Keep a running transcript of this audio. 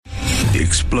The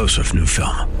explosive new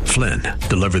film, Flynn,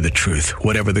 deliver the truth,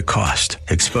 whatever the cost,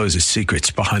 exposes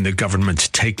secrets behind the government's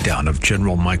takedown of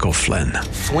General Michael Flynn.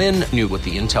 Flynn knew what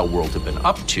the intel world had been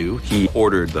up to. He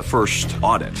ordered the first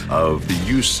audit of the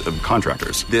use of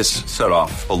contractors. This set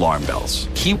off alarm bells.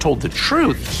 He told the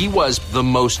truth. He was the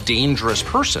most dangerous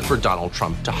person for Donald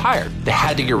Trump to hire. They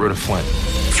had to get rid of Flynn.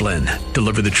 Flynn,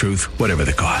 deliver the truth, whatever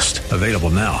the cost. Available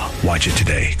now. Watch it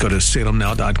today. Go to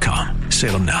salemnow.com.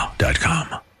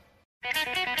 salemnow.com.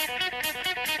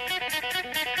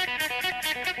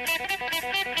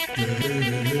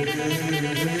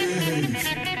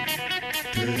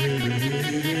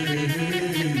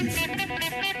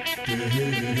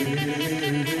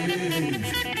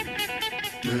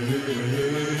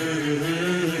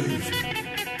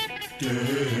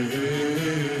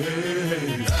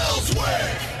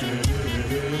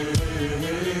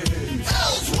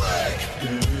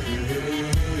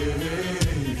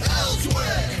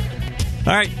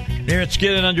 All right, here it's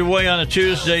getting underway on a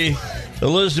Tuesday.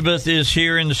 Elizabeth is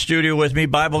here in the studio with me.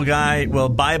 Bible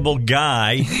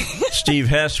guy Steve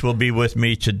Hess will be with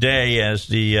me today as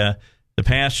the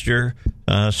pastor.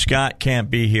 Scott can't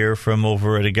be here from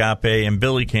over at Agape, and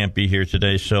Billy can't be here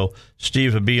today, so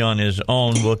Steve will be on his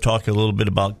own. We'll talk a little bit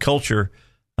about culture,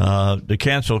 the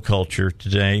cancel culture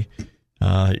today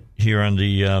here on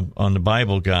the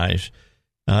Bible Guys.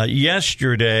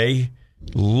 Yesterday,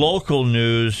 local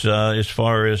news as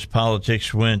far as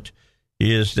politics went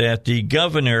is that the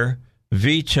governor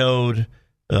vetoed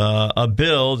a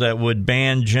bill that would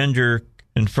ban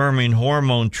gender-confirming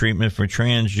hormone treatment for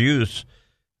trans youth.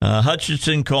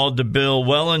 Hutchinson called the bill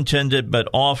well-intended but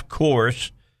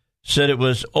off-course, said it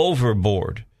was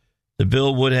overboard. The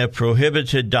bill would have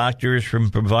prohibited doctors from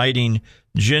providing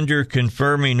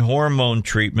gender-confirming hormone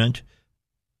treatment,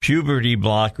 puberty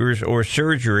blockers, or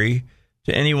surgery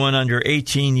to anyone under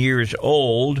 18 years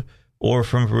old, or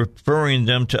from referring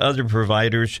them to other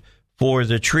providers for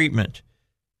the treatment.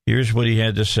 Here's what he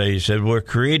had to say. He said, "We're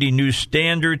creating new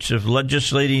standards of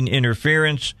legislating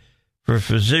interference for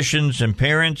physicians and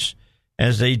parents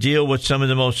as they deal with some of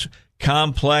the most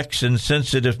complex and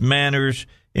sensitive matters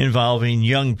involving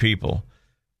young people.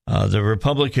 The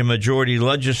Republican majority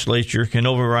legislature can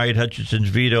override Hutchinson's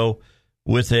veto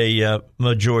with a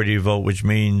majority vote, which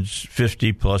means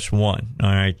 50 plus 1. All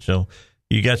right, so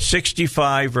you got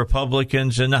 65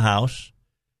 Republicans in the House,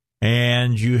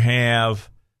 and you have,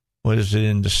 what is it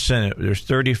in the Senate? There's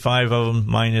 35 of them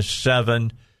minus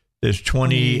 7. There's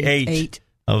 28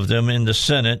 of them in the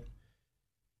Senate.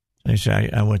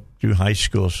 I went through high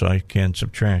school, so I can't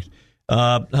subtract.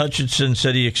 Hutchinson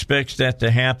said he expects that to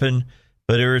happen,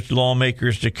 but urged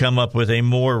lawmakers to come up with a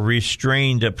more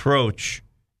restrained approach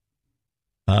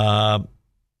to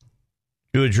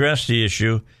address the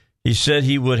issue. He said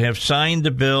he would have signed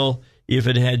the bill if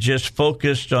it had just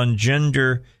focused on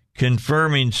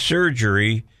gender-confirming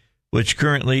surgery, which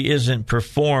currently isn't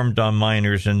performed on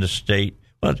minors in the state.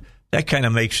 Well, that kind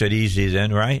of makes it easy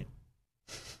then, right?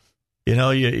 You know,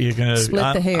 you're going to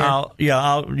split the hair.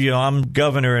 I'm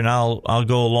governor, and I'll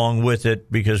go along with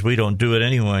it because we don't do it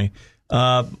anyway.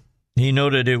 He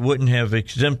noted it wouldn't have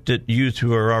exempted youth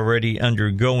who are already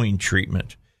undergoing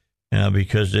treatment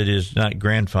because it is not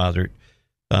grandfathered.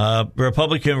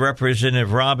 Republican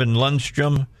Representative Robin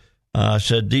Lundstrom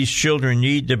said these children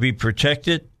need to be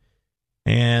protected.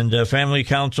 And Family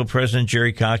Council President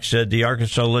Jerry Cox said the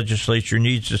Arkansas legislature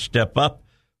needs to step up,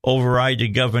 override the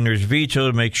governor's veto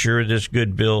to make sure this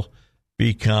good bill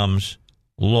becomes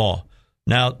law.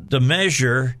 Now, the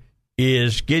measure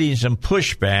is getting some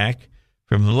pushback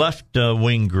from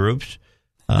left-wing groups.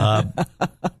 Arkansas,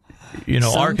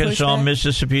 pushback?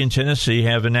 Mississippi, and Tennessee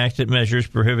have enacted measures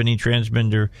prohibiting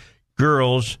transgender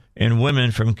girls and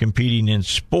women from competing in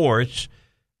sports,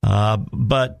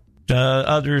 but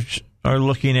others are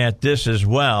looking at this as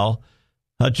well.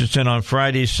 Hutchinson on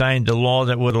Friday signed a law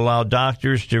that would allow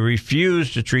doctors to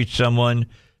refuse to treat someone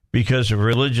because of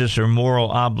religious or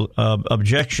moral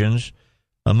objections,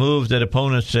 a move that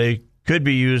opponents say could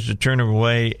be used to turn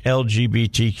away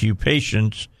LGBTQ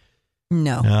patients.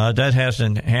 No. That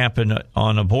hasn't happened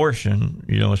on abortion,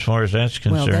 as far as that's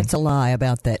concerned. Well, that's a lie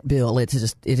about that bill. It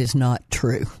is not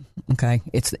true. Okay?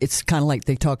 It's kind of like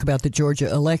they talk about the Georgia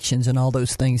elections and all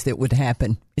those things that would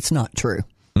happen. It's not true.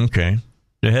 Okay.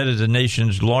 The head of the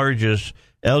nation's largest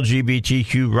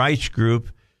LGBTQ rights group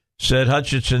said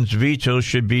Hutchinson's veto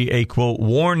should be a, quote,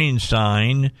 warning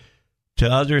sign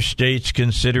to other states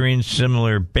considering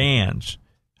similar bans.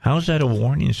 How's that a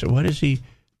warning? So what is he?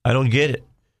 I don't get it.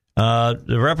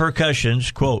 The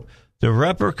repercussions, quote, the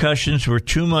repercussions were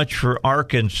too much for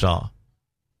Arkansas.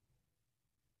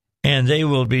 and they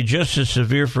will be just as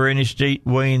severe for any state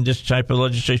weighing this type of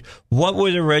legislation. What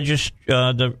were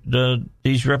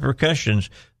these repercussions?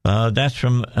 That's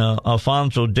from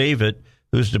Alfonso David,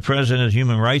 who's the president of the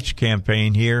Human Rights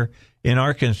Campaign here in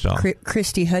Arkansas.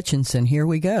 Christy Hutchinson, here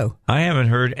we go. I haven't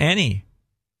heard any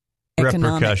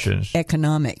repercussions.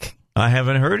 Economic. I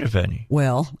haven't heard of any.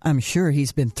 Well, I'm sure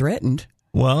he's been threatened.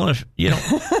 Well, if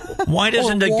why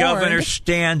doesn't the governor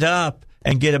stand up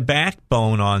and get a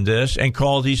backbone on this and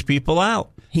call these people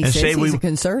out? He and says say he's a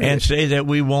conservative. And say that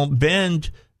we won't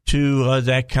bend to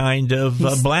that kind of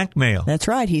blackmail. That's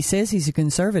right. He says he's a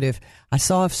conservative. I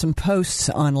saw some posts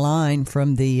online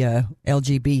from the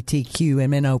LGBTQ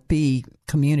and MNOP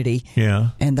community. Yeah.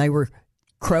 And they were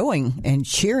crowing and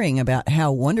cheering about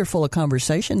how wonderful a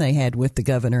conversation they had with the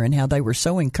governor and how they were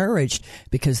so encouraged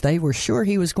because they were sure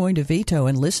he was going to veto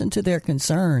and listen to their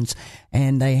concerns.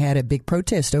 And they had a big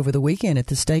protest over the weekend at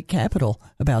the state capitol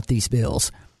about these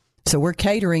bills. So we're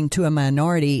catering to a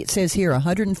minority. It says here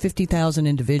 150,000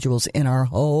 individuals in our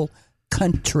whole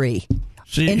country.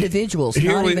 See, individuals,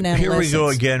 not even adolescents. Here we go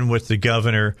again with the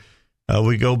governor.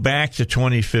 We go back to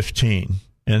 2015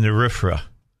 and the RFRA.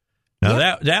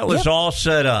 Now, that was all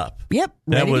set up. Yep.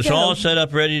 That was all set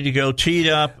up, ready to go, teed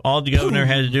up. All the governor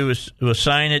had to do was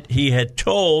sign it. He had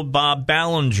told Bob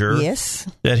Ballinger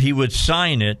that he would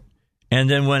sign it. And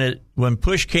then when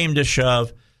push came to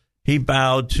shove, he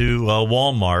bowed to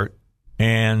Walmart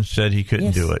and said he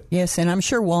couldn't do it. Yes, and I'm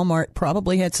sure Walmart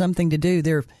probably had something to do.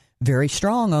 They're very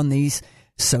strong on these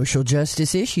social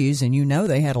justice issues, and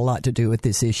they had a lot to do with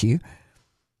this issue.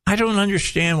 I don't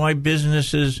understand why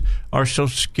businesses are so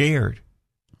scared.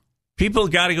 People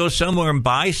got to go somewhere and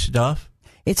buy stuff.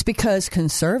 It's because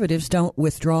conservatives don't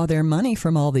withdraw their money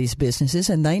from all these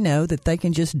businesses, and they know that they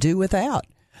can just do without.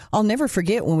 I'll never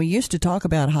forget when we used to talk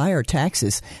about higher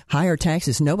taxes. Higher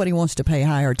taxes. Nobody wants to pay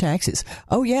higher taxes.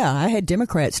 Oh, yeah, I had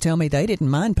Democrats tell me they didn't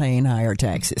mind paying higher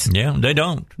taxes. Yeah, they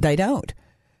don't. They don't.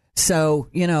 So,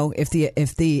 if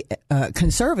the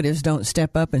conservatives don't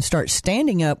step up and start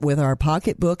standing up with our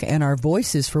pocketbook and our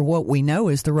voices for what we know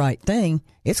is the right thing,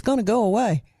 it's going to go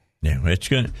away. Yeah, it's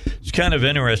kind of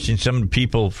interesting. Some of the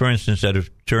people, for instance, that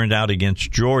have turned out against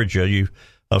Georgia,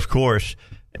 of course,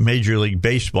 Major League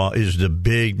Baseball is the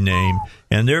big name,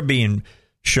 and they're being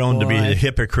shown to be the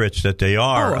hypocrites that they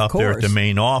are up there at the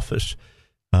main office.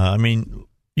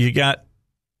 You got.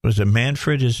 Was it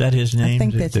Manfred? Is that his name? I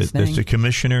think that's his name. That's the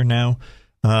commissioner now.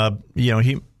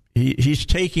 He's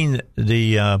taking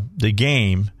the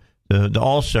game, the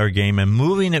All-Star game, and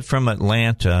moving it from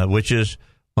Atlanta, which is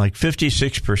like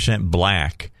 56%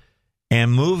 black,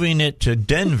 and moving it to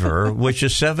Denver, which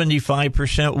is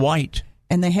 75% white.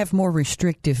 And they have more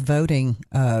restrictive voting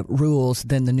rules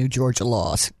than the new Georgia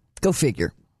laws. Go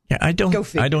figure. Yeah, I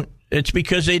don't. It's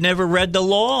because they never read the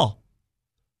law.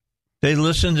 They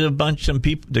listened to some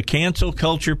people, the cancel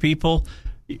culture people.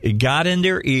 It got in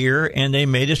their ear, and they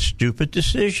made a stupid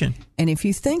decision. And if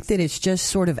you think that it's just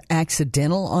sort of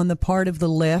accidental on the part of the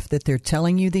left that they're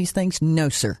telling you these things, no,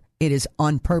 sir. It is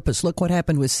on purpose. Look what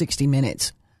happened with 60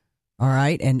 Minutes, all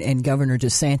right, and Governor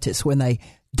DeSantis when they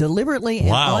deliberately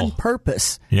and on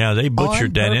purpose. Yeah, they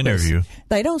butchered that interview.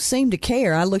 They don't seem to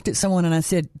care. I looked at someone and I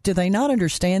said, do they not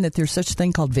understand that there's such a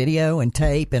thing called video and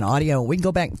tape and audio? We can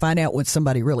go back and find out what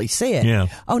somebody really said. Yeah.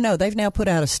 Oh, no, they've now put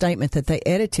out a statement that they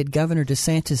edited Governor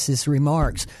DeSantis'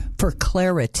 remarks for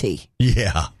clarity.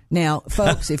 Yeah. Now,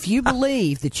 folks, if you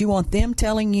believe that you want them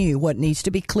telling you what needs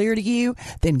to be clear to you,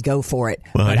 then go for it.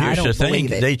 Well, but here's I don't the thing.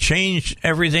 believe it. They changed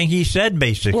everything he said,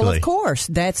 basically. Well, of course.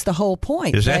 That's the whole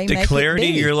point. Is that the clarity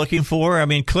you're looking for? I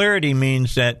mean, clarity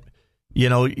means that,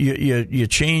 you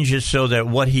change it so that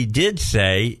what he did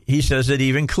say, he says it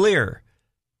even clearer.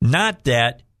 Not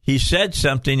that he said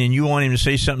something and you want him to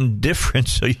say something different,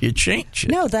 so you change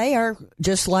it. No, they are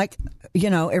just like,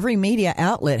 every media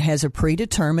outlet has a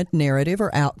predetermined narrative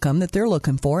or outcome that they're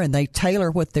looking for, and they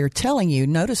tailor what they're telling you.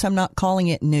 Notice I'm not calling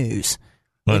it news.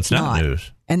 Well, it's not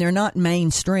news. And they're not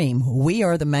mainstream. We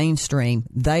are the mainstream.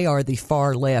 They are the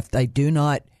far left. They do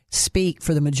not speak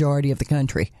for the majority of the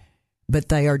country, but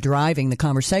they are driving the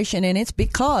conversation, and it's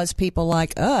because people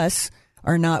like us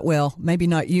are not, well, maybe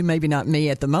not you, maybe not me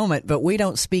at the moment, but we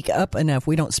don't speak up enough.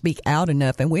 We don't speak out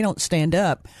enough, and we don't stand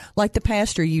up. Like the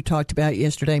pastor you talked about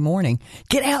yesterday morning.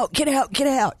 Get out, get out, get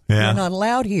out. Yeah. You're not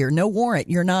allowed here. No warrant.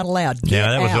 You're not allowed. Get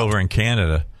that was out. over in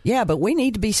Canada. Yeah, but we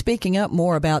need to be speaking up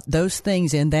more about those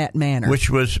things in that manner. Which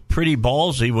was pretty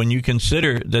ballsy when you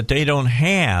consider that they don't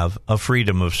have a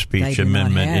freedom of speech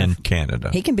amendment in Canada.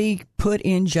 He can be put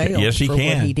in jail yes, he for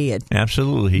can. what he did.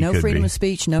 Absolutely, he no could freedom be. of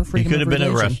speech, no freedom of religion. He could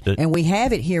have been arrested. And we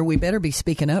have it here. We better be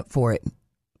speaking up for it.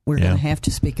 We're going to have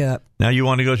to speak up. Now you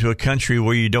want to go to a country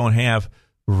where you don't have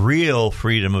real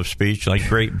freedom of speech, like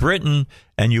Great Britain,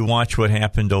 and you watch what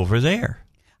happened over there.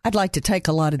 I'd like to take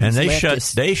a lot of these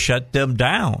leftists. They shut them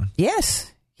down.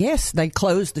 Yes, they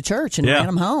closed the church and ran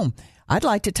them home. I'd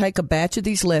like to take a batch of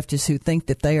these leftists who think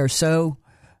that they are so,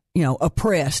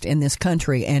 oppressed in this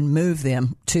country and move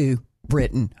them to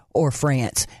Britain or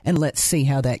France, and let's see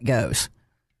how that goes.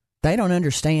 They don't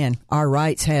understand our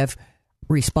rights have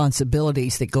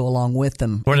responsibilities that go along with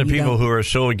them. Or the people who are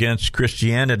so against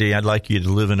Christianity, I'd like you to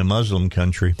live in a Muslim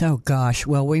country. Oh gosh,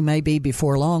 well we may be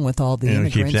before long with all the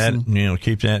immigrants. Keep that up.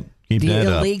 The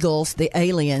illegals, the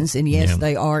aliens, and yes,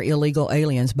 they are illegal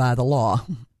aliens by the law.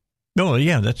 No,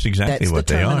 yeah, that's exactly what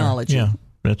they are. Yeah,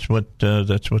 that's what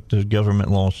the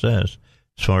government law says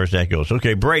as far as that goes.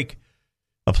 Okay, break.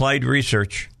 Applied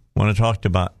Research. Want to talk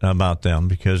about them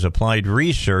because Applied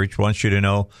Research wants you to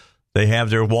know they have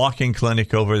their walk-in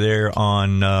clinic over there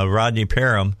on Rodney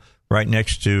Parham, right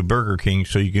next to Burger King,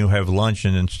 so you can have lunch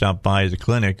and then stop by the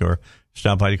clinic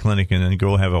and then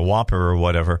go have a Whopper or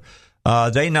whatever.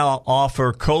 They now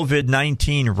offer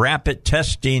COVID-19 rapid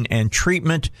testing and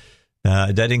treatment.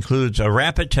 That includes a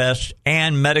rapid test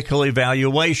and medical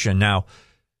evaluation. Now,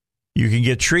 you can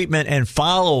get treatment and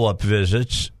follow-up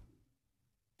visits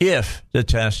if the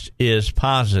test is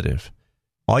positive.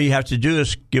 All you have to do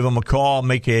is give them a call,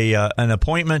 make an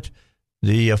appointment.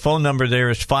 The phone number there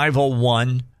is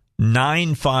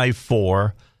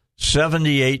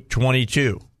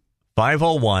 501-954-7822.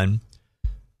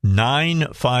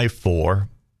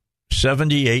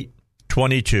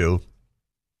 501-954-7822.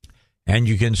 And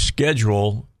you can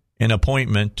schedule an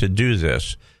appointment to do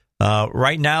this.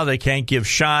 Right now, they can't give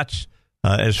shots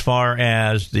as far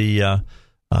as the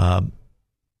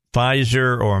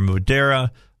Pfizer or Moderna.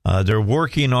 They're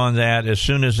working on that. As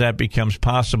soon as that becomes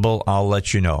possible, I'll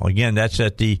let you know. Again, that's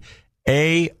at the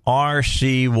ARC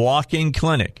Walk-In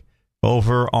Clinic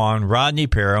over on Rodney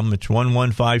Parham. It's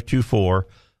 11524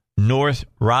 North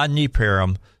Rodney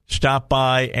Parham. Stop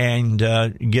by and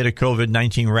get a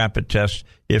COVID-19 rapid test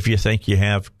if you think you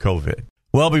have COVID.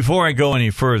 Well, before I go any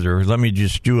further, let me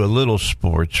just do a little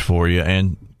sports for you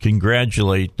and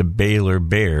congratulate the Baylor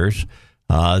Bears.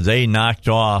 They knocked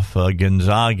off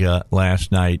Gonzaga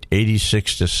last night,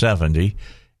 86-70,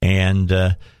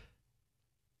 and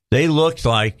they looked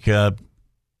like the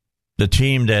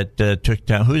team that took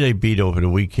down who they beat over the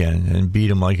weekend and beat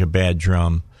them like a bad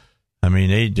drum. I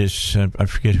mean, they just I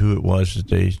forget who it was that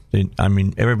they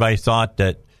everybody thought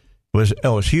that it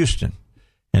was Houston,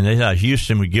 and they thought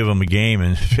Houston would give them a game,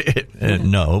 and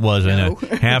no, it wasn't. No.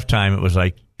 At halftime, it was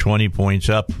like 20 points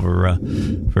up for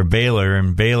Baylor,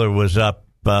 and Baylor was up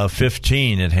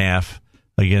 15 at half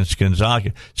against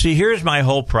Gonzaga. See, here's my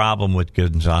whole problem with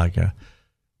Gonzaga.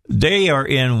 They are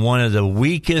in one of the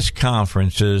weakest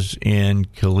conferences in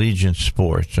collegiate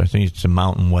sports. I think it's the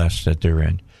Mountain West that they're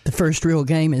in. The first real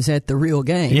game is at the real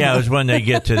game. Yeah, it was when they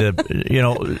get to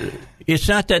the, it's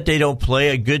not that they don't play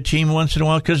a good team once in a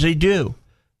while, because they do.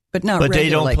 But not regularly.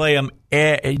 They don't play them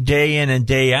day in and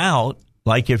day out,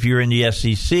 like if you're in the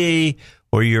SEC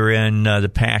or you're in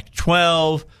the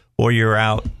Pac-12 or you're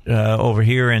out over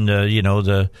here in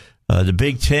the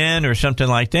Big Ten or something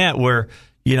like that, where,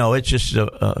 it's just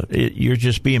you're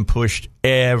just being pushed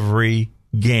every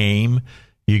game.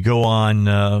 You go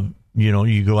on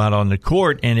you go out on the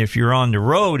court, and if you're on the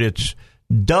road, it's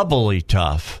doubly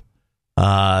tough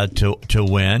to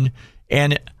win.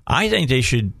 And I think they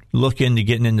should look into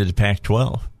getting into the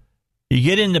Pac-12. You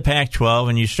get into Pac-12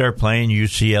 and you start playing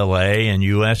UCLA and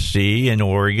USC and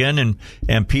Oregon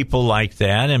and people like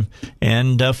that,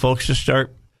 and folks will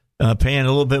start paying a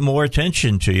little bit more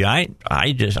attention to you. I'm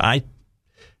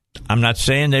not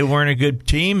saying they weren't a good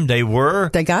team. They were.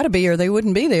 They got to be, or they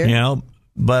wouldn't be there.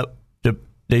 But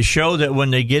they show that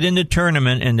when they get in the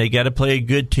tournament and they got to play a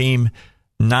good team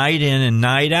night in and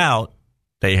night out,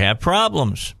 they have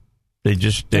problems. They have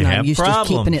problems. Just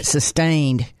keeping it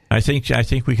sustained. I think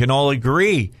we can all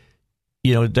agree,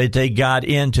 that they got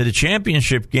into the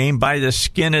championship game by the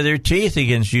skin of their teeth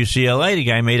against UCLA. The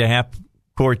guy made a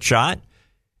half-court shot,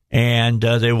 and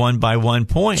they won by 1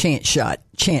 point. Chance shot.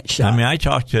 I mean, I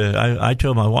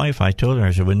told my wife, I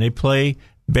said, when they play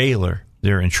Baylor,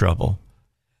 they're in trouble.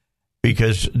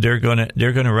 Because they're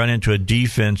gonna run into a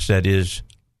defense that it's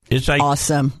like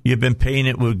awesome. You've been painting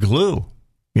it with glue,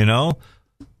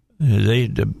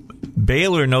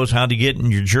 Baylor knows how to get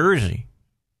in your jersey,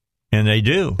 and they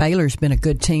do. Baylor's been a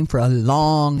good team for a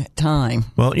long time.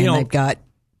 Well,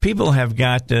 people have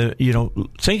got to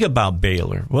think about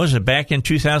Baylor. What was it back in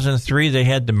 2003? They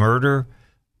had the murder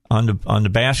on the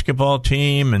basketball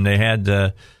team, and they had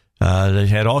the They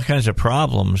had all kinds of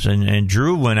problems, and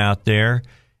Drew went out there,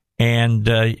 and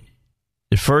the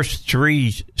first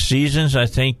 3 seasons, I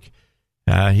think,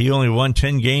 he only won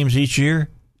 10 games each year,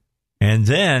 and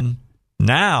then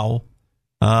now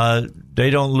they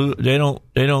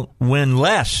don't win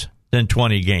less than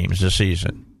 20 games a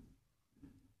season,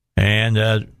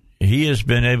 and he has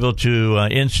been able to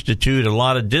institute a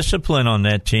lot of discipline on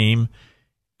that team,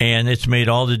 and it's made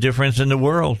all the difference in the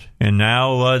world. And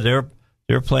now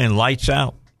they're playing lights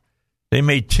out. They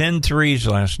made 10 threes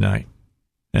last night.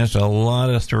 That's a lot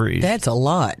of threes. That's a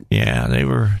lot. Yeah, they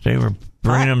were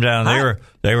bringing them down.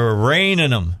 They were raining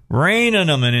them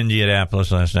in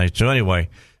Indianapolis last night. So anyway,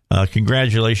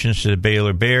 congratulations to the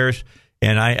Baylor Bears.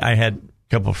 And I had a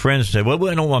couple of friends say, well,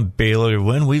 we don't want Baylor to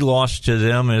win. We lost to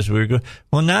them as we were going.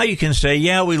 Well, now you can say,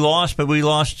 yeah, we lost, but we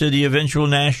lost to the eventual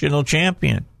national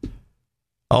champion.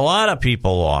 A lot of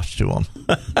people lost to them.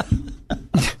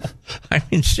 I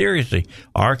mean, seriously,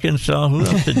 Arkansas. Who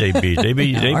else did they beat? They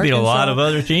beat a lot of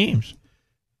other teams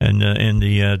in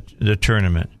the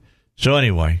tournament. So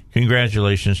anyway,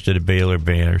 congratulations to the Baylor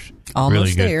Bears.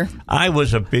 Almost really good. there. I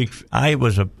was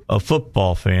a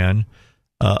football fan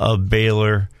of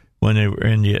Baylor when they were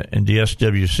in the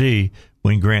SWC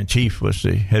when Grant Teef was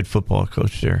the head football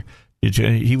coach there.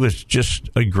 He was just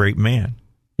a great man,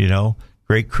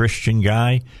 great Christian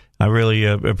guy. I really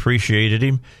appreciated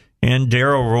him. And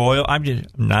Darryl Royal.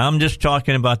 I'm just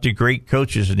talking about the great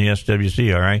coaches in the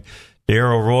SWC. All right,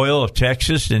 Darryl Royal of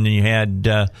Texas, and you had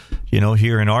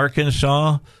here in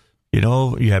Arkansas, you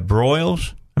had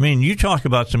Broyles. I mean, you talk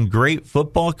about some great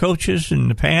football coaches in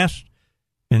the past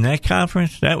in that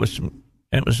conference. That was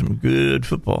some good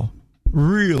football,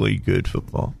 really good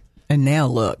football. And now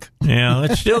look,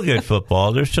 it's still good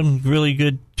football. There's some really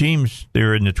good teams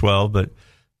there in the 12, but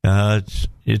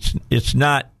it's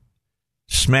not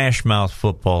smash mouth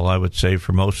football, I would say,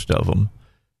 for most of them.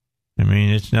 I mean,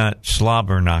 it's not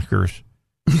slobber knockers.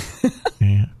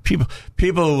 Yeah.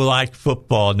 People who like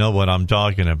football know what I'm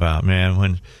talking about, man.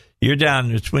 When you're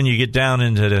down, it's when you get down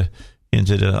into the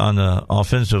on the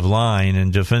offensive line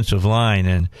and defensive line,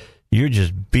 and you're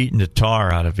just beating the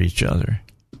tar out of each other.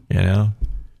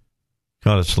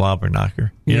 Called a slobber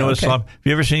knocker. You know what a slobber? Have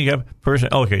you ever seen a person?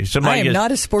 Okay, I am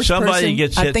not a sports person.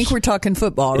 Gets hit, I think we're talking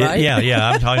football, right? Yeah,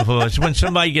 I'm talking football. It's when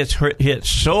somebody gets hit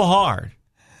so hard,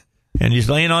 and he's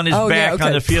laying on his back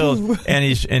on the field, and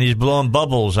he's blowing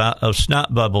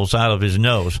snot bubbles out of his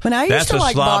nose. When I used to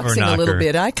like boxing a little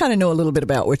bit, I kind of know a little bit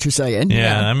about what you're saying.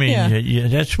 Yeah, I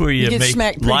mean, that's where you get make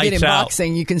smacked pretty good in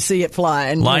boxing. You can see it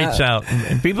flying. Lights out,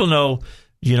 and people know.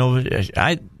 You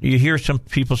hear some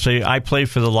people say, "I play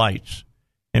for the lights."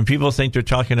 And people think they're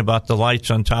talking about the lights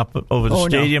on top over the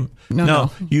stadium.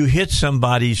 No. You hit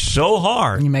somebody so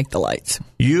hard. You make the lights.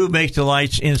 You make the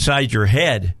lights inside your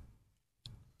head.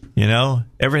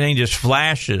 Everything just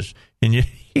flashes. And you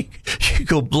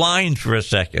go blind for a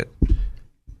second.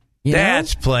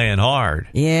 That's playing hard.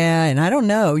 Yeah, and I don't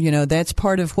know. That's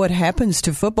part of what happens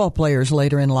to football players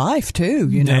later in life, too.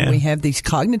 We have these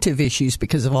cognitive issues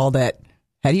because of all that.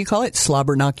 How do you call it?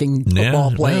 Slobber knocking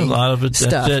football playing. A lot of it.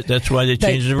 Stuff. That's why they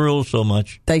changed the rules so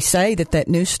much. They say that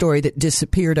news story that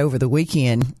disappeared over the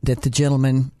weekend, that the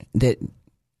gentleman that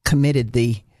committed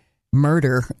the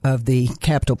murder of the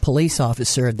Capitol police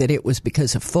officer, that it was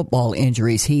because of football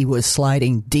injuries. He was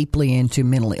sliding deeply into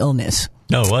mental illness.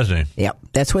 No, wasn't he? Yep.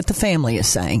 That's what the family is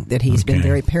saying, that he's been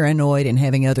very paranoid and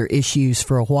having other issues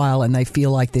for a while, and they feel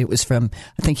like that it was from,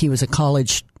 I think he was a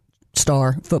college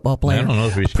star football player. I don't know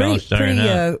if he's college star or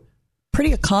not.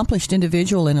 Pretty accomplished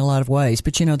individual in a lot of ways,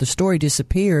 but the story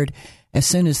disappeared as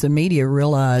soon as the media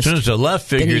realized. As soon as the left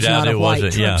figured out it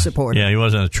wasn't. Trump supporter. Yeah, he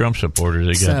wasn't a Trump supporter.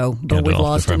 But we've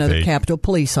lost another Capitol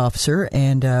police officer,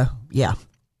 and and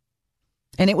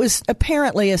it was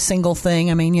apparently a single thing.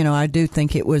 I mean, I do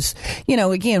think it was.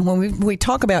 Again, when we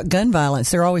talk about gun violence,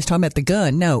 they're always talking about the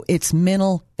gun. No, it's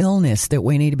mental illness that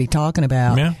we need to be talking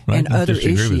about, and other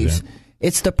issues.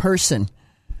 It's the person.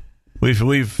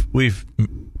 We've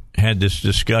had this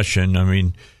discussion. I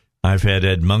mean, I've had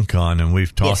Ed Monk on, and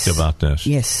we've talked about this.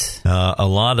 Yes. A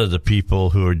lot of the people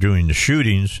who are doing the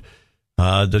shootings,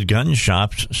 the gun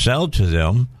shops sell to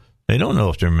them. They don't know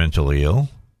if they're mentally ill.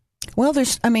 Well,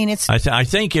 it's. I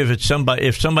think if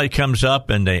somebody comes up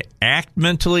and they act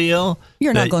mentally ill,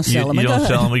 you're not going to sell them a gun. You don't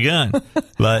sell them a gun.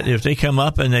 But if they come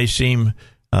up and they seem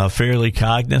fairly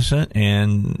cognizant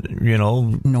and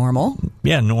normal.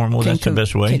 Yeah, normal. That's the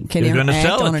best way. They're going to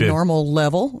sell it on a normal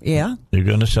level. Yeah, they're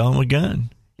going to sell them a gun,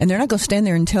 and they're not going to stand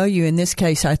there and tell you. In this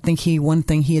case, I think one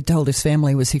thing he had told his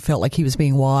family was he felt like he was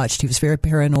being watched. He was very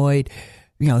paranoid.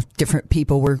 different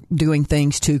people were doing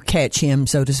things to catch him,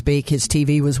 so to speak. His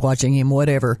TV was watching him,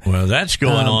 whatever. Well, that's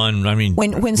going on. I mean,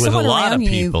 when with a lot of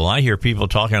people, I hear people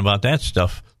talking about that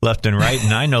stuff left and right,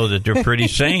 and I know that they're pretty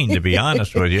sane, to be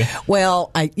honest with you.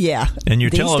 Well, yeah. And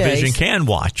your television can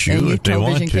watch you if they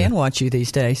want to. Television can watch you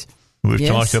these days. We've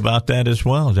talked about that as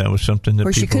well. That was something that of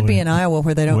course, you could be in Iowa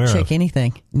where they don't check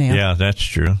anything now. Yeah, that's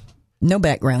true. No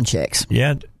background checks.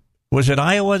 Yeah. Was it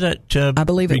Iowa that I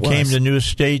believe it became was the newest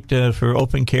state for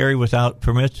open carry without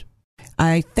permits?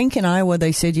 I think in Iowa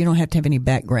they said you don't have to have any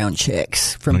background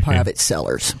checks from private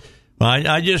sellers. Well,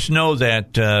 I just know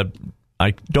that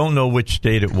I don't know which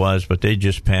state it was, but they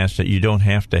just passed that you don't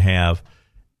have to have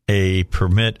a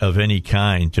permit of any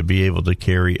kind to be able to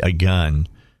carry a gun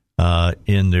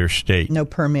in their state. No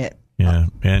permit. Yeah,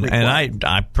 and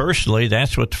I personally,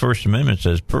 that's what the First Amendment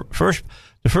says.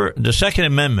 The Second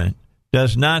Amendment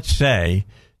does not say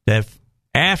that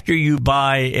after you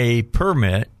buy a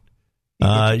permit,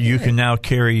 you can now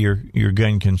carry your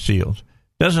gun concealed.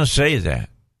 It doesn't say that,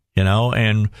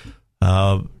 and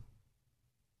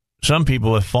some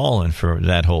people have fallen for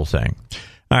that whole thing.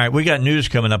 All right, we got news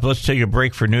coming up. Let's take a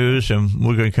break for news, and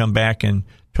we're going to come back and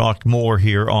talk more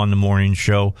here on the morning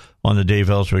show, on the Dave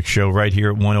Elswick Show, right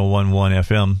here at 101.1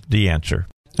 FM, The Answer.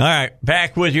 All right,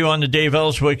 back with you on the Dave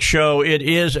Elswick Show. It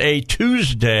is a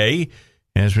Tuesday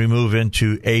as we move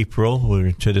into April. We're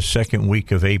into the second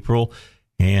week of April,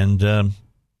 and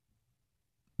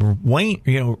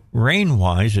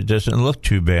rain-wise, it doesn't look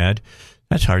too bad.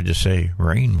 That's hard to say,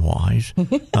 rain-wise.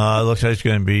 It looks like it's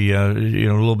going to be a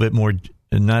little bit more,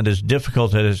 not as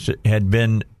difficult as it had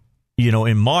been,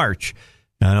 in March.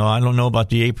 I don't know about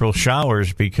the April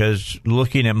showers, because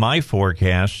looking at my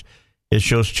forecast, it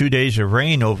shows 2 days of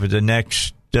rain over the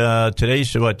next,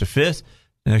 today's the 5th,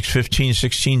 the next 15,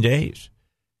 16 days.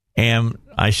 And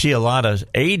I see a lot of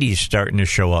 80s starting to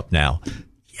show up now.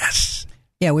 Yes.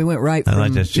 Yeah, we went right from... I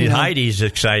like that. See, Heidi's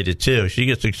excited, too. She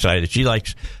gets excited. She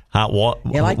likes hot weather.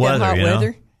 That hot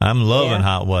weather? I'm loving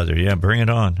hot weather. Yeah, bring it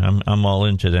on. I'm all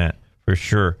into that, for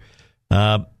sure.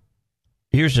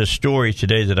 Here's a story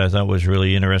today that I thought was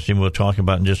really interesting. We'll talk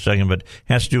about in just a second, but it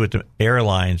has to do with the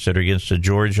airlines that are against the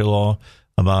Georgia law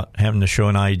about having to show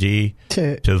an ID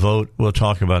to vote. We'll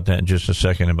talk about that in just a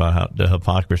second, about the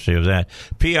hypocrisy of that.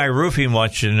 PI Roofing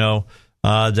wants you to know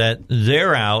that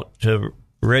they're out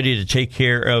ready to take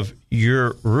care of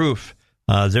your roof.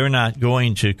 They're not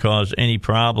going to cause any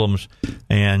problems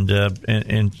and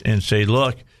say,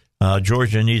 look,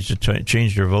 Georgia needs to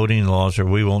change their voting laws, or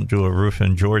we won't do a roof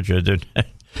in Georgia.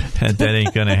 That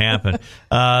ain't going to happen.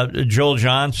 Joel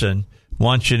Johnson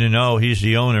wants you to know, he's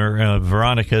the owner.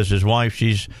 Veronica's his wife.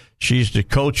 She's the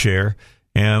co-chair,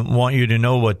 and want you to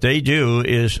know what they do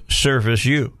is service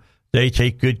you. They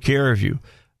take good care of you.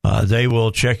 They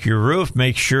will check your roof,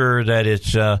 make sure that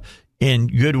it's in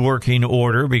good working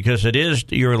order, because it is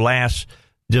your last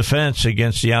defense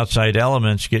against the outside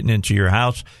elements getting into your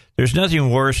house. There's nothing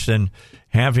worse than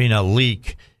having a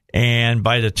leak, and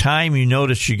by the time you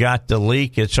notice you got the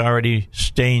leak, it's already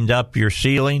stained up your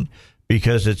ceiling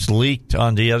because it's leaked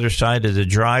on the other side of the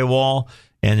drywall,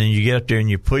 and then you get up there and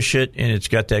you push it, and it's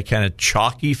got that kind of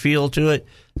chalky feel to it,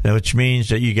 which means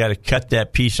that you got to cut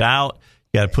that piece out,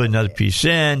 you got to put another piece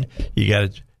in, you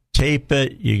got to tape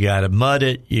it, you got to mud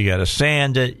it, you got to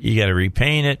sand it, you got to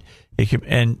repaint it.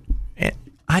 And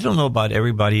I don't know about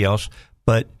everybody else,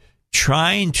 but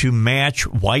trying to match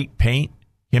white paint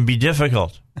can be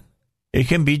difficult. It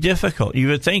can be difficult. You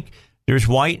would think there's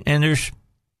white and there's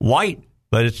white,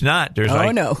 but it's not. There's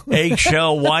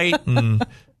eggshell white and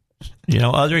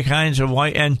other kinds of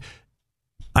white. And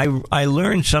I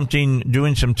learned something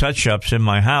doing some touch-ups in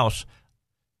my house,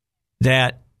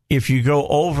 that if you go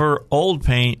over old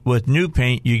paint with new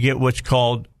paint, you get what's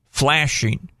called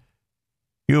flashing.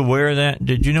 You aware of that?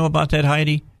 Did you know about that,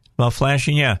 Heidi? About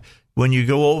flashing? Yeah. When you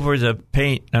go over the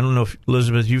paint, I don't know if,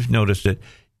 Elizabeth, you've noticed it.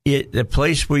 The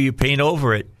place where you paint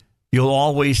over it, you'll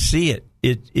always see it.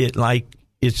 It's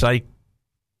like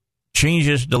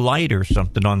changes the light or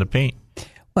something on the paint.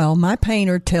 Well, my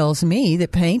painter tells me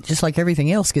that paint, just like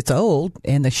everything else, gets old,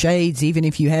 and the shades, even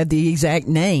if you have the exact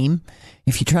name,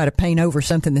 if you try to paint over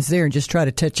something that's there and just try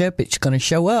to touch up, it's going to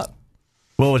show up.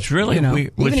 Well, it's really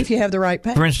weird. Even if you have the right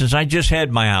paint. For instance, I just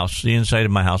had the inside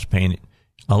of my house painted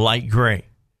a light gray.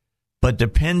 But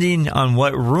depending on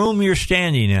what room you're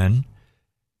standing in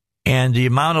and the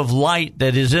amount of light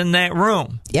that is in that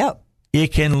room,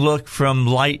 it can look from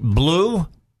light blue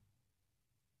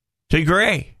to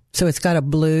gray. So it's got a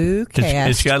blue cast.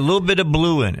 It's got a little bit of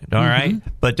blue in it, all right?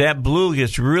 But that blue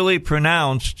gets really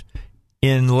pronounced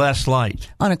in less light.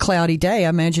 On a cloudy day, I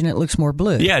imagine it looks more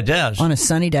blue. Yeah, it does. On a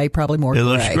sunny day, probably more gray. It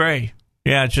looks gray.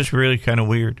 Yeah, it's just really kind of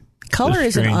weird. Color It's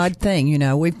is an strange. odd thing. You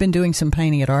know, we've been doing some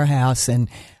painting at our house, and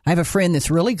I have a friend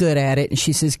that's really good at it, and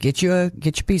she says, get your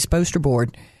piece of poster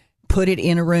board, put it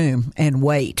in a room, and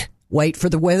wait. Wait for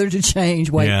the weather to change.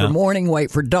 Wait for morning.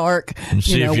 Wait for dark. And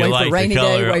see if you wait like for a rainy the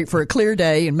color. day. Wait for a clear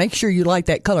day, and make sure you like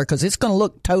that color because it's going to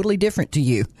look totally different to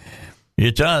you.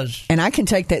 It does. And I can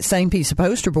take that same piece of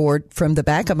poster board from the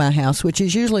back of my house, which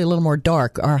is usually a little more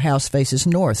dark. Our house faces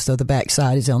north, so the back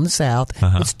side is on the south.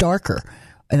 It's darker.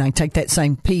 And I take that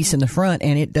same piece in the front,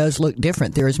 and it does look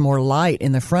different. There is more light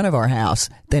in the front of our house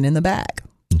than in the back.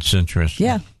 It's interesting.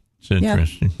 Yeah. It's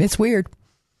interesting. Yeah. It's weird.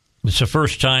 It's the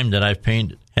first time that I've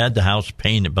had the house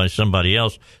painted by somebody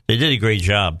else. They did a great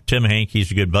job. Tim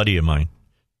Hankey's a good buddy of mine.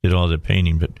 Did all the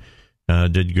painting, but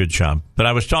did a good job. But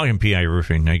I was talking PI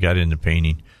Roofing. I got into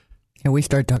painting. And we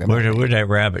started talking about Where'd that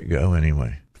rabbit go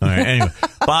anyway? All right. Anyway,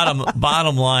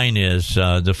 bottom line is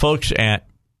the folks at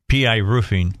PI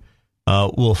Roofing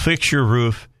will fix your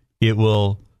roof. It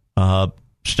will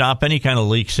stop any kind of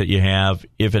leaks that you have.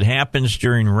 If it happens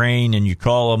during rain and you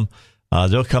call them,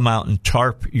 they'll come out and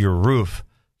tarp your roof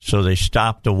so they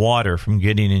stop the water from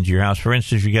getting into your house. For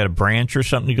instance, if you got a branch or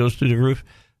something that goes through the roof,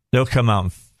 they'll come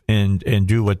out and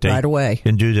do what they right away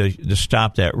can do to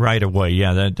stop that right away.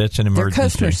 Yeah, that's an emergency. Their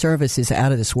customer service is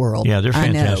out of this world. Yeah, they're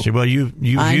fantastic. Well, you've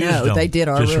used them. They did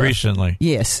our just roof recently.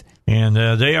 Yes. And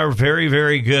they are very,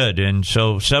 very good. And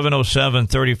so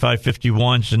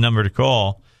 707-3551 is the number to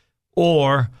call,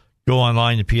 or go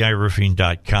online to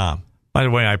piroofing.com. By the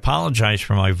way, I apologize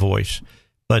for my voice,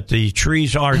 but the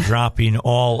trees are dropping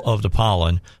all of the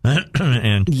pollen.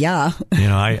 And yeah,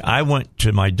 I went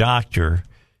to my doctor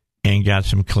and got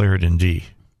some Claritin D.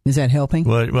 Is that helping?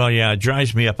 Well, yeah, it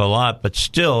dries me up a lot, but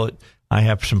still, I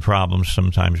have some problems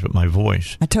sometimes with my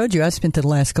voice. I told you I spent the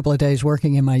last couple of days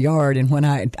working in my yard, and when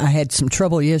I had some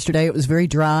trouble yesterday, it was very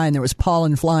dry, and there was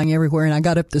pollen flying everywhere, and I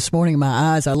got up this morning, and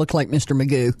my eyes, I looked like Mr.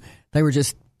 Magoo. They were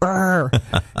just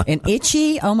and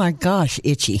itchy. Oh, my gosh,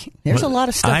 itchy. There's a lot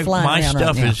of stuff flying around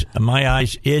right now. My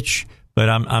eyes itch, but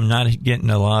I'm not getting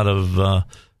a lot of,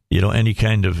 any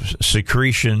kind of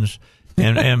secretions.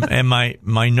 And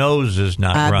my nose is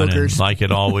not eye running boogers. like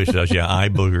it always does. Yeah, eye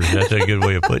boogers. That's a good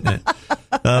way of putting it.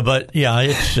 But yeah,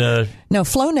 it's no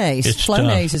Flonase.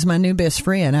 Flonase is my new best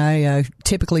friend. I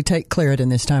typically take Claritin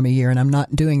this time of year, and I'm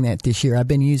not doing that this year. I've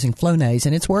been using Flonase,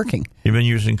 and it's working. You've been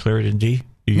using Claritin D?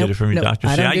 You get it from your doctor?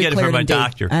 I get it from my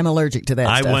doctor. I'm allergic to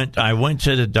that stuff. I went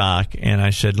to the doc, and I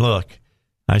said, look,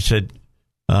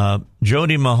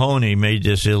 Jody Mahoney made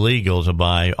this illegal to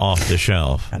buy off the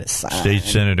shelf. State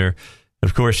senator.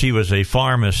 Of course, he was a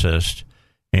pharmacist,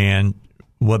 and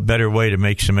what better way to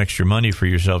make some extra money for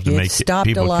yourself to make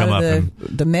people come up and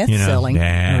the meth selling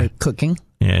or cooking.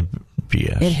 Yeah,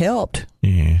 BS. It helped.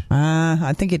 Yeah,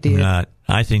 I think it did.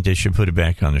 I think they should put it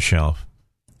back on the shelf.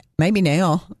 Maybe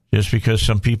now. Just because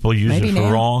some people use it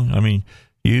for wrong. I mean,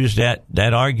 use that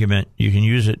argument. You can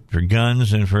use it for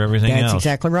guns and for everything else. That's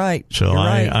exactly right. So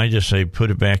I just say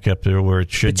put it back up there where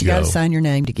it should go. But you got to sign your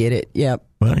name to get it. Yep.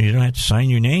 Well, you don't have to sign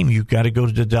your name. You've got to go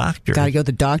to the doctor. Got to go to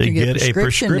the doctor to get a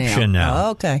prescription now.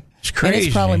 Oh, okay. It's crazy. And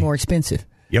it's probably more expensive.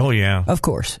 Oh, yeah. Of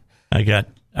course. I got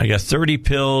 30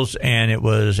 pills, and it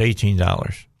was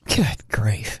 $18. Good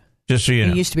grief. Just so you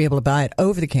know. You used to be able to buy it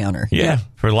over the counter. Yeah,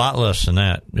 for a lot less than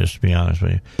that, just to be honest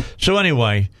with you. So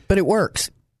anyway. But it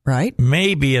works, right?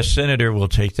 Maybe a senator will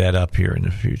take that up here in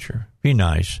the future. Be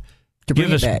nice.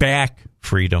 Give us back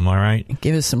freedom, all right?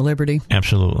 Give us some liberty.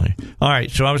 Absolutely. All right,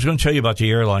 so I was going to tell you about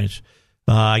the airlines.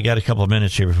 I got a couple of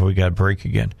minutes here before we got a break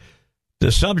again.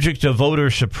 The subject of voter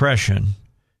suppression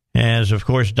has, of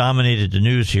course, dominated the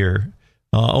news here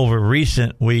over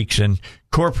recent weeks, and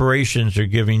corporations are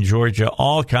giving Georgia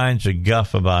all kinds of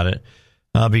guff about it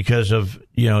because of,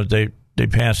 they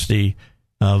passed their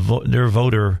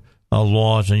voter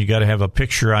laws, and you got to have a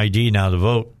picture ID now to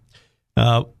vote.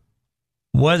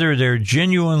 Whether they're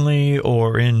genuinely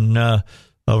or in a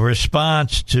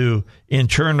response to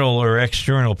internal or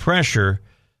external pressure,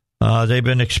 they've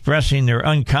been expressing their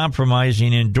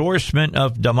uncompromising endorsement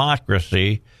of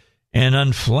democracy and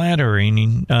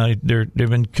unflattering. They've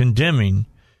been condemning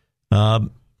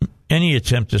any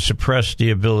attempt to suppress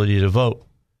the ability to vote.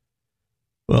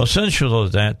 Well, essential to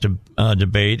that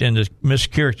debate and the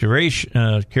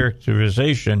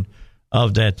mischaracterization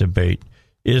of that debate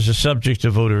is the subject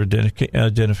of voter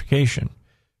identification,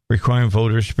 requiring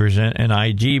voters to present an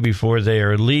ID before they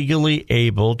are legally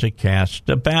able to cast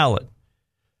a ballot.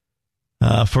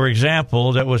 For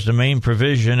example, that was the main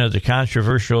provision of the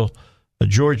controversial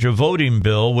Georgia voting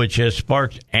bill, which has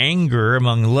sparked anger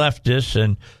among leftists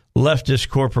and leftist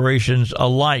corporations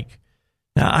alike.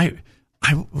 Now,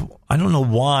 I don't know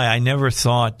why I never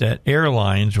thought that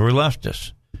airlines were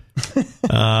leftists.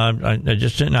 I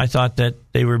just didn't. I thought that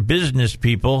they were business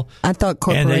people. I thought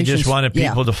corporations, and they just wanted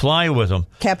people to fly with them.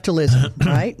 Capitalism,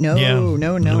 right? No. Well,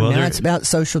 now it's about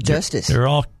social justice. They're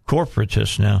all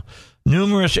corporatists now.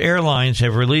 Numerous airlines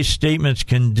have released statements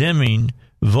condemning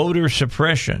voter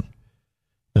suppression,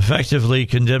 effectively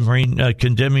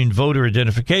condemning voter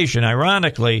identification.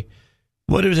 Ironically,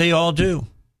 what do they all do?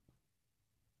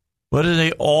 What do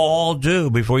they all do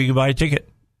before you buy a ticket?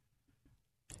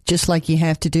 Just like you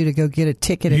have to do to go get a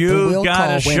ticket at the will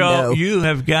call window. You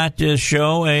have got to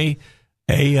show a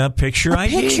picture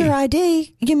ID. A picture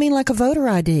ID? You mean like a voter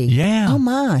ID? Yeah. Oh,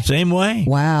 my. Same way.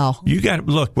 Wow. You got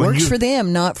look. Works for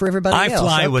them, not for everybody else. I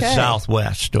fly with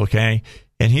Southwest, okay?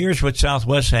 And here's what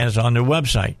Southwest has on their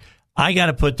website. I got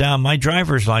to put down my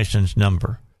driver's license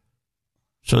number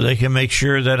so they can make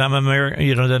sure that I'm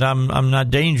that I'm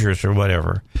not dangerous or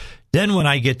whatever. Then when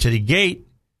I get to the gate,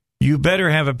 you better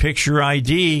have a picture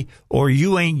ID or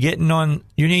you ain't getting on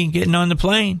the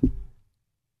plane.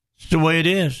 It's the way it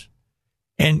is.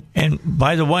 And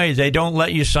by the way, they don't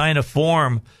let you sign a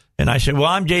form. And I said, well,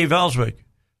 I'm Dave Elswick.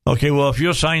 Okay, well, if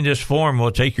you'll sign this form,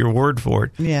 we'll take your word for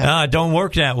it. Yeah. It don't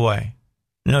work that way.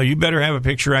 No, you better have a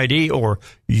picture ID or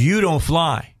you don't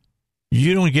fly.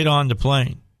 You don't get on the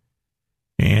plane.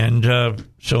 And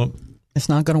so it's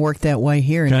not going to work that way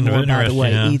here anymore, by the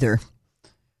way, either.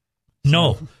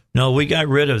 No, we got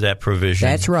rid of that provision.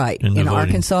 That's right. In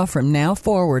Arkansas, from now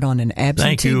forward, on an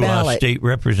absentee ballot. Thank you, State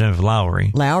Representative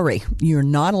Lowry. You're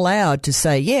not allowed to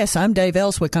say, yes, I'm Dave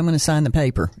Elswick, I'm going to sign the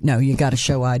paper. No, you got to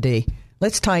show ID.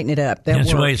 Let's tighten it up.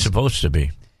 That's the way it's supposed to be.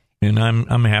 And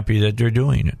I'm happy that they're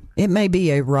doing it. It may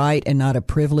be a right and not a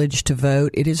privilege to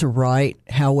vote. It is a right.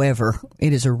 However,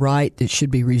 it is a right that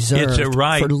should be reserved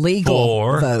for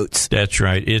legal votes. That's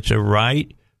right. It's a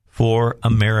right for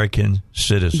American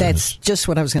citizens. That's just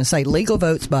what I was going to say. Legal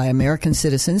votes by American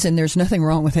citizens, and there's nothing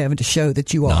wrong with having to show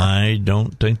that you are. I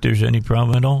don't think there's any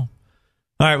problem at all.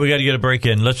 All right, we got to get a break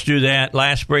in. Let's do that.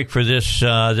 Last break for this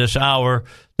hour.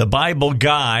 The Bible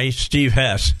guy, Steve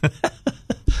Hess,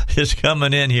 is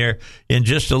coming in here in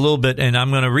just a little bit, and I'm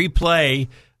going to replay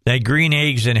that green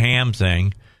eggs and ham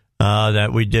thing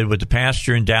that we did with the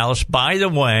pastor in Dallas. By the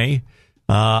way,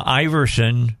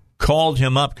 Iverson called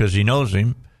him up because he knows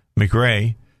him,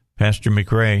 Pastor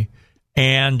McRae,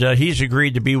 and he's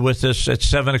agreed to be with us at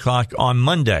 7 o'clock on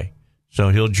Monday. So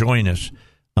he'll join us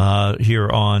here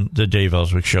on the Dave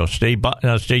Elswick Show. Stay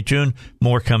tuned.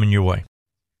 More coming your way.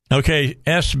 Okay,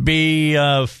 SB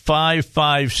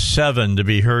 557 to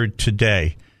be heard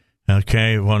today.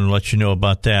 Okay, I want to let you know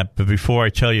about that. But before I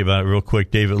tell you about it real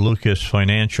quick, David Lucas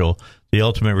Financial, the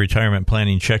Ultimate Retirement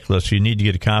Planning Checklist. You need to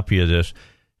get a copy of this.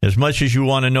 As much as you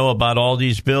want to know about all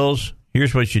these bills,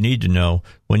 here's what you need to know.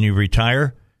 When you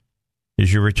retire,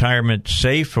 is your retirement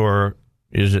safe or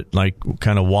is it like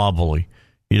kind of wobbly?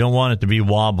 You don't want it to be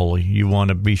wobbly. You want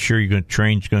to be sure your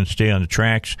train's going to stay on the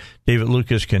tracks. David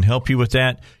Lucas can help you with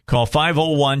that. Call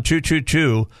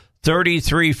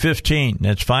 501-222-3315.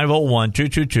 That's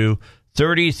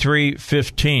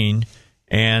 501-222-3315.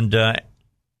 And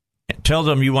tell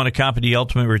them you want a copy of the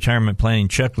Ultimate Retirement Planning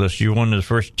Checklist. You're one of the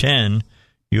first 10.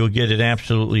 You'll get it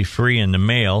absolutely free in the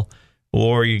mail.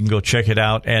 Or you can go check it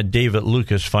out at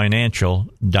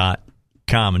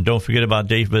davidlucasfinancial.com. And don't forget about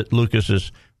David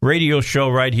Lucas's radio show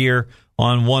right here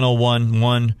on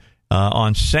 101.1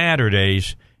 on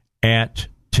Saturdays at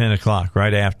 10 o'clock,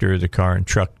 right after the car and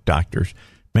truck doctors.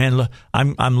 Man, look,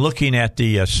 I'm looking at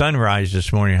the sunrise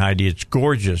this morning, Heidi. It's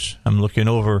gorgeous. I'm looking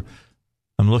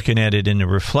at it in the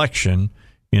reflection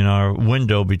in our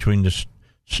window between the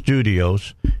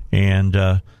studios, and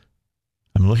I'm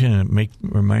looking at it.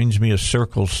 Reminds me of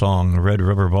Circle song, the Red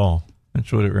Rubber Ball.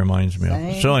 That's what it reminds me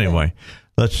of. So anyway,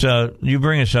 let's you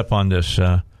bring us up on this.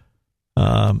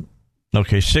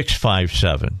 Okay,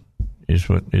 657 is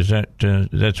that?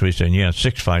 That's what he's saying. Yeah,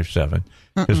 657.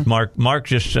 Because Mark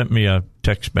just sent me a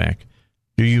text back.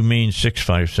 Do you mean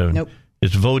 657? Nope.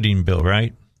 It's voting bill,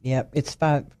 right? Yep, it's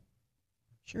 5.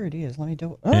 Sure, it is. Let me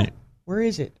do it. Where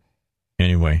is it?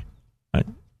 Anyway,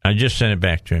 I just sent it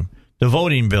back to him. The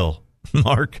voting bill,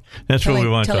 Mark. That's what we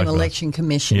want to talk about. Election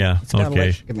Commission. Yeah. It's got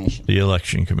Election Commission. The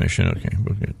Election Commission. Okay,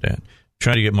 we'll get that.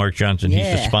 Try to get Mark Johnson.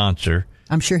 Yeah. He's the sponsor.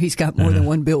 I'm sure he's got more than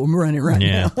one bill running right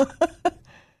now.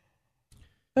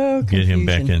 Get him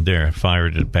back in there. I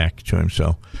fired it back to him.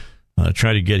 So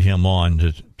try to get him on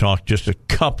to talk just a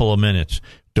couple of minutes.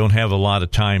 Don't have a lot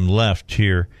of time left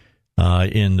here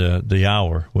in the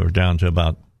hour. We're down to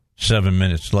about 7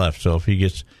 minutes left. So if he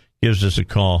gives us a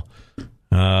call.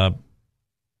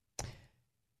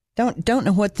 Don't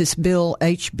know what this bill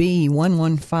HB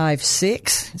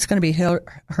 1156, it's going to be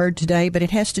heard today, but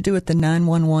it has to do with the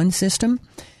 911 system.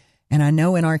 And I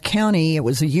know in our county, it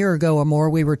was a year ago or more,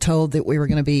 we were told that we were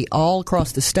going to be all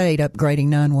across the state upgrading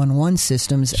 911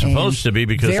 systems. Supposed to be,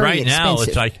 because right now expensive.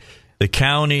 it's like the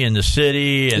county and the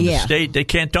city and the state, they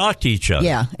can't talk to each other.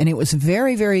 Yeah, and it was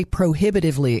very, very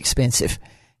prohibitively expensive.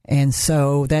 And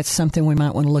so that's something we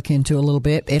might want to look into a little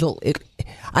bit.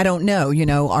 I don't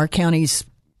know. Our county's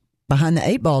behind the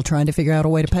eight ball trying to figure out a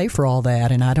way to pay for all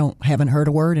that, and I haven't heard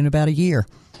a word in about a year.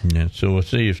 Yeah, so we'll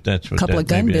see if that's what. A couple of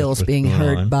gun bills being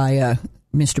heard by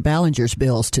Mr. Ballinger's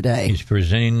bills today. He's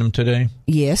presenting them today?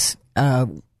 Yes.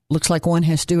 Looks like one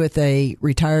has to do with a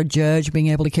retired judge being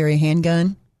able to carry a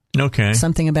handgun. Okay.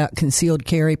 Something about concealed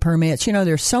carry permits.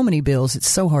 There's so many bills, it's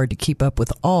so hard to keep up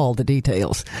with all the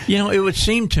details. It would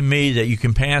seem to me that you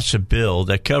can pass a bill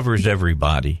that covers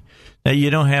everybody. That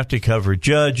you don't have to cover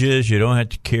judges, you don't have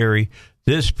to carry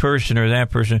this person or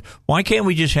that person. Why can't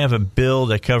we just have a bill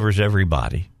that covers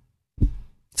everybody?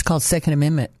 It's called Second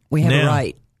Amendment. We have a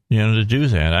right. To do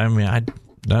that. I mean, I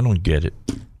don't get it.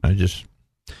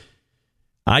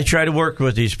 I try to work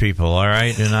with these people, all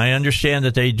right? And I understand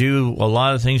that they do a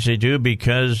lot of things they do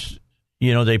because,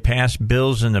 they passed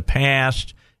bills in the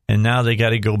past, and now they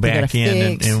got to go back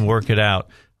in and work it out.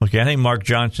 Okay, I think Mark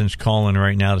Johnson's calling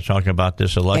right now to talk about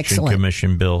this election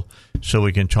commission bill so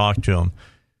we can talk to him.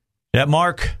 Is that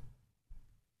Mark?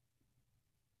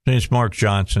 I think it's Mark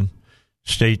Johnson,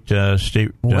 state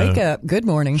Wake up. Good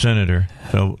morning. Senator.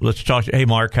 So let's talk. Hey,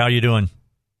 Mark, how you doing?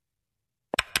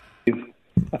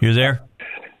 You there?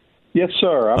 Yes,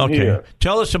 sir. I'm here.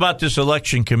 Tell us about this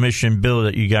election commission bill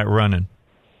that you got running.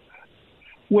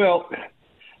 Well,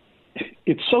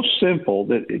 it's so simple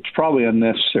that it's probably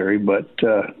unnecessary, but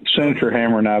Senator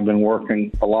Hammer and I have been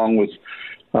working along with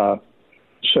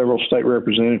several state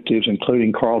representatives,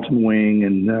 including Carlton Wing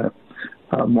and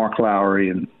Mark Lowry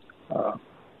and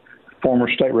former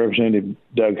state representative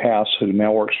Doug House, who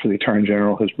now works for the Attorney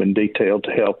General, has been detailed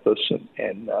to help us.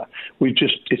 And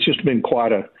it's just been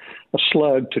quite a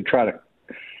slug to try to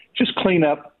just clean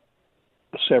up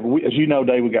several. As you know,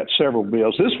 Dave, we got several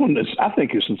bills. This one I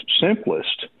think is the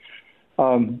simplest.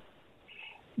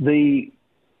 The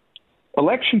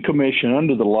election commission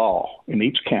under the law in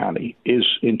each county is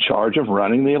in charge of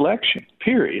running the election,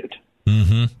 period.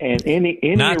 Mm-hmm. And any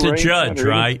not the judge,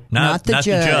 right? Not the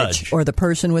judge or the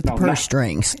person with the purse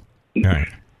strings. Right.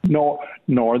 Nor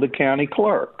the county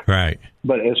clerk. Right.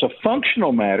 But as a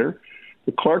functional matter,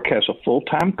 the clerk has a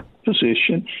full-time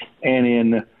position, and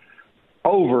in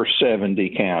over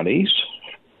 70 counties,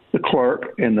 the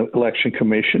clerk and the election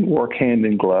commission work hand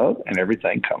in glove, and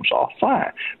everything comes off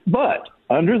fine. But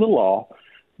under the law,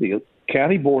 the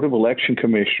County Board of Election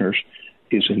Commissioners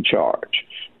is in charge.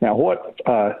 Now, what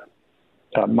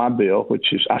my bill,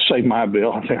 which is, I say my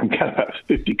bill, I think I've got about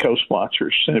 50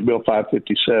 co-sponsors, Senate Bill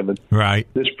 557. Right.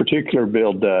 This particular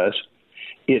bill does.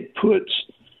 It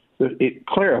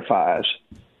clarifies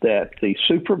that the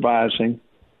supervising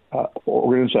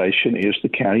organization is the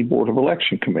County Board of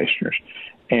Election Commissioners.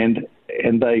 And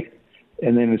then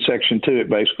in Section 2, it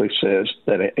basically says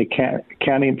that a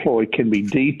county employee can be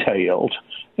detailed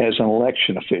as an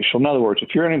election official. In other words,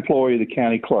 if you're an employee of the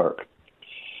county clerk,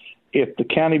 if the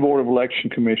County Board of Election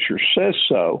Commissioners says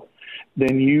so,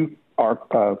 then you are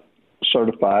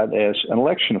certified as an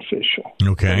election official.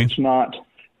 Okay. It's not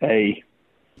a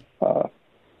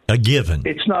given.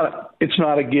 It's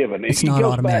not a given. It's not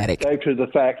automatic. Back, Dave, to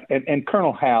the fact, and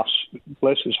Colonel House,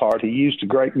 bless his heart, he used a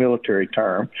great military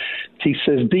term. He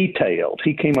says detailed.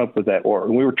 He came up with that word.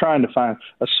 And we were trying to find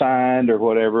assigned or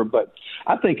whatever, but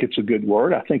I think it's a good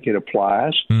word. I think it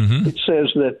applies. Mm-hmm. It says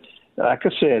that, like I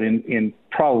said, in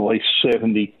probably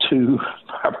 72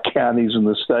 counties in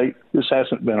the state, this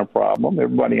hasn't been a problem.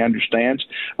 Everybody understands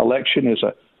election is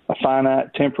a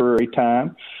finite, temporary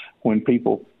time when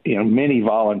people, many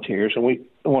volunteers, and we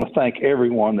want to thank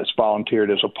everyone that's volunteered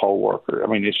as a poll worker. I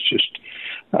mean, it's just,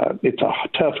 it's a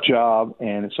tough job,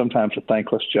 and it's sometimes a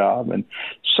thankless job. And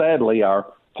sadly,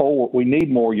 we need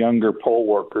more younger poll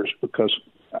workers because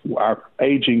our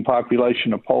aging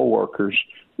population of poll workers,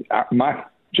 my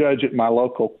judge at my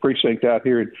local precinct out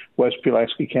here in West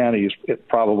Pulaski County is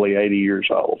probably 80 years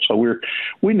old. So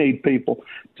we need people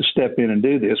to step in and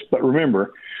do this. But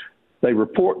remember, they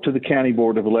report to the County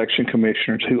Board of Election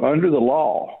Commissioners, who under the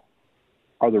law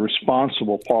are the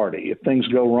responsible party. If things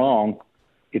go wrong,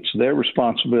 it's their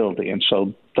responsibility. And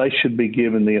so they should be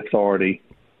given the authority,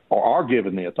 or are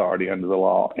given the authority under the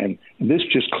law. And this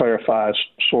just clarifies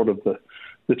sort of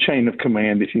the chain of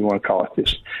command, if you want to call it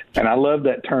this. And I love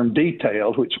that term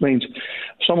detailed, which means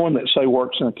someone that, say,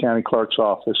 works in a county clerk's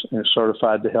office and is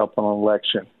certified to help on an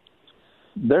election,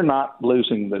 they're not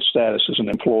losing the status as an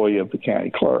employee of the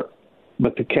county clerk.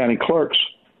 But the county clerk's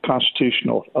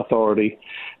constitutional authority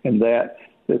and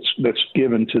that's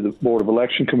given to the Board of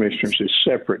Election Commissioners is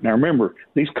separate. Now, remember,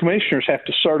 these commissioners have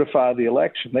to certify the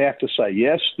election. They have to say,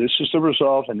 yes, this is the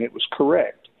result, and it was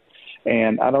correct.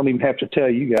 And I don't even have to tell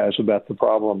you guys about the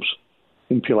problems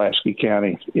in Pulaski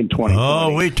County in 2020.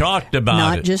 Oh, we talked about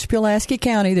it. Not just Pulaski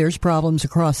County. There's problems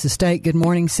across the state. Good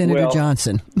morning, Senator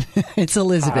Johnson. It's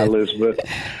Elizabeth. Hi, Elizabeth.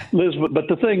 But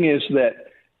the thing is that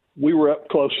we were up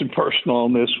close and personal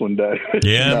on this one, Dave.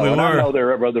 Yeah, we were. And I know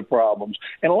there are other problems.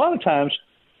 And a lot of times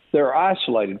there are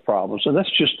isolated problems, and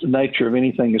that's just the nature of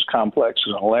anything as complex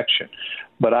as an election.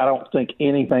 But I don't think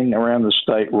anything around the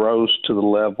state rose to the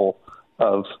level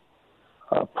of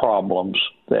problems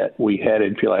that we had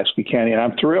in Pulaski County. And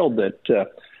I'm thrilled that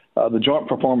the Joint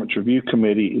Performance Review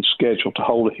Committee is scheduled to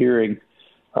hold a hearing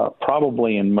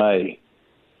probably in May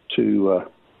to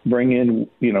bring in,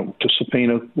 to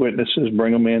subpoena witnesses,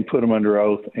 bring them in, put them under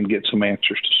oath, and get some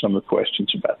answers to some of the questions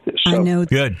about this. So, I know.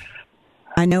 Good.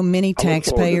 I know many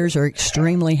taxpayers are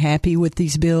extremely happy with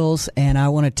these bills, and I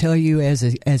want to tell you as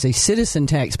a citizen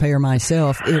taxpayer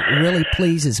myself, it really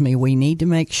pleases me. We need to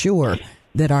make sure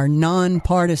that our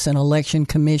nonpartisan election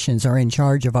commissions are in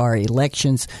charge of our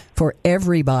elections for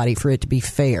everybody, for it to be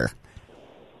fair.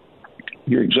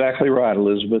 You're exactly right,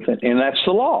 Elizabeth, and that's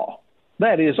the law.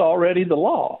 That is already the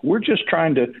law. We're just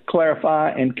trying to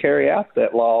clarify and carry out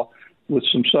that law with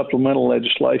some supplemental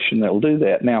legislation that will do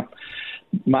that. Now,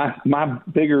 my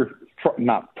bigger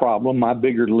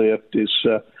lift is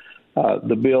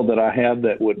the bill that I have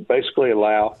that would basically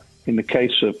allow, in the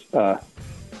case of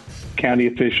county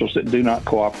officials that do not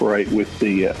cooperate with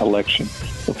the election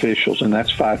officials, and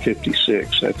that's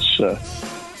 556.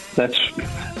 That's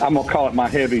I'm going to call it my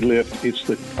heavy lift. It's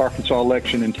the Arkansas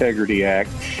Election Integrity Act,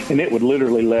 and it would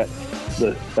literally let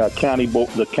the county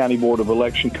board of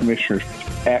election commissioners,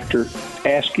 after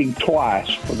asking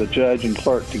twice for the judge and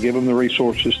clerk to give them the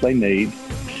resources they need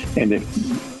and to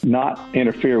not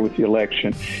interfere with the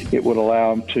election, it would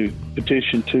allow them to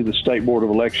petition to the State Board of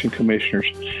Election Commissioners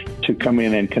to come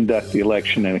in and conduct the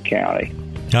election in a county.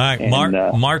 All right,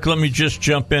 Mark, let me just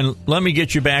jump in. Let me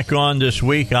get you back on this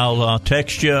week. I'll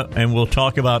text you, and we'll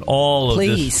talk about all of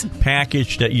this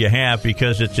package that you have,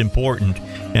 because it's important.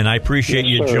 And I appreciate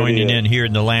you joining in here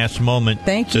in the last moment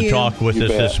to talk with us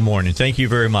this morning. Thank you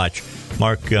very much,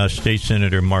 Mark, State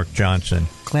Senator Mark Johnson.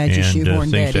 Glad you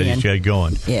shoehorned that in. He's got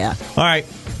going. Yeah. All right.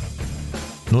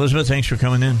 Elizabeth, thanks for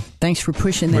coming in. Thanks for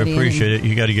pushing that in. We appreciate it.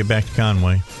 You got to get back to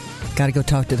Conway. Got to go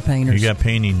talk to the painters. You got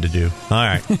painting to do. All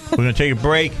right. We're going to take a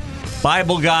break.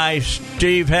 Bible guy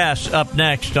Steve Hess up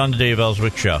next on the Dave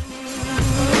Elswick Show.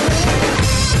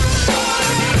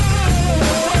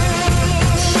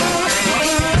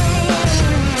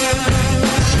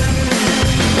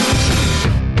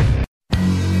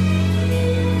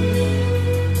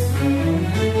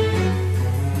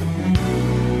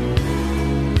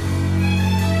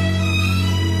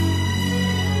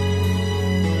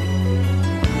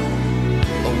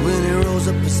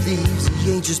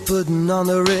 Just putting on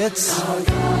the Ritz. Our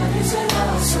God is an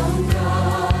awesome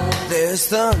God. There's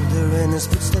thunder in his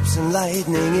footsteps and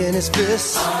lightning in his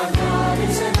fists. Our God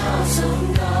is an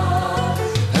awesome God.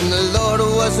 And the Lord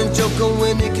wasn't joking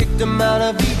when he kicked him out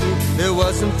of Eden. It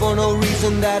wasn't for no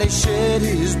reason that he shed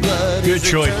his blood. Good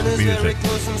choice of music.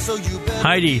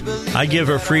 Heidi, I give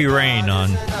her free reign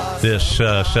on this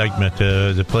segment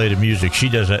to play the music. She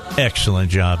does an excellent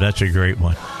job. That's a great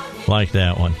one. Like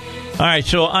that one. All right,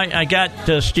 so I got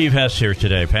Steve Hess here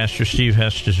today. Pastor Steve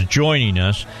Hess is joining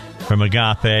us from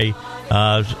Agape.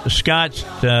 Scott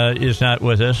is not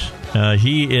with us.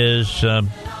 He is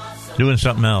doing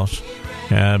something else.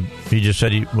 He just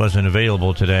said he wasn't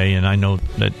available today, and I know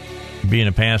that being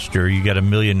a pastor, you got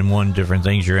 1,000,001 different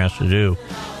things you're asked to do.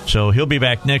 So he'll be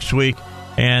back next week.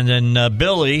 And then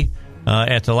Billy,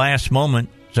 at the last moment,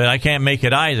 said, I can't make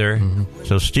it either. Mm-hmm.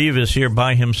 So Steve is here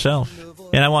by himself.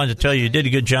 And I wanted to tell you did a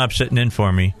good job sitting in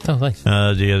for me thanks.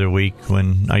 The other week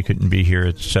when I couldn't be here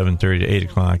at 7:30 to 8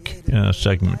 o'clock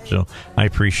segment. So I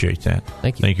appreciate that.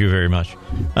 Thank you. Thank you very much.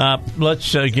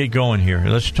 Let's get going here.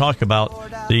 Let's talk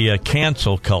about the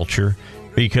cancel culture,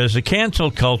 because the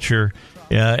cancel culture,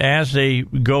 as they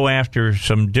go after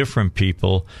some different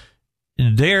people,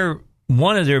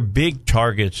 one of their big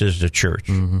targets is the church.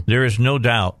 Mm-hmm. There is no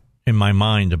doubt in my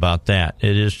mind about that.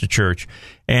 It is the church.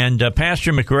 And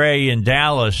Pastor McRae in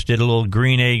Dallas did a little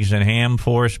green eggs and ham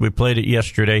for us. We played it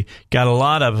yesterday. Got a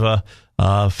lot of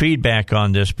feedback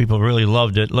on this. People really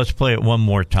loved it. Let's play it one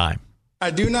more time.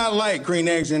 I do not like green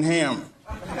eggs and ham.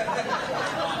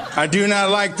 I do not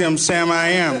like them, Sam I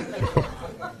am.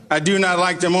 I do not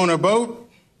like them on a boat.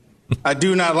 I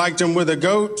do not like them with a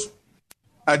goat.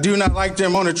 I do not like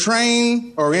them on a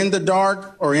train or in the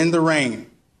dark or in the rain.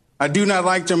 I do not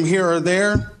like them here or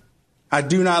there. I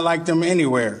do not like them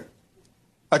anywhere.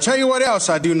 I tell you what else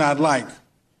I do not like.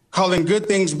 Calling good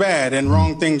things bad and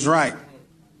wrong things right.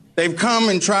 They've come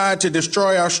and tried to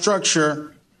destroy our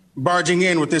structure, barging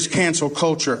in with this cancel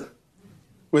culture.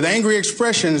 With angry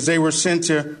expressions, they were sent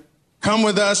to come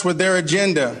with us with their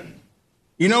agenda.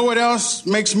 You know what else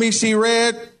makes me see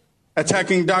red?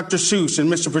 Attacking Dr. Seuss and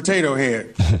Mr. Potato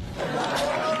Head.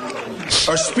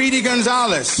 Or Speedy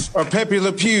Gonzales or Pepe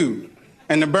Le Pew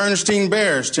and the Bernstein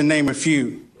Bears, to name a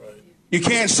few. You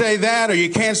can't say that or you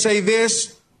can't say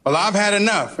this. Well, I've had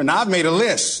enough, and I've made a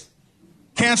list.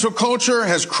 Cancel culture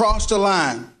has crossed a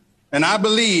line, and I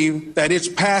believe that it's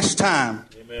past time.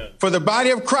 Amen. For the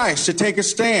body of Christ to take a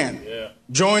stand,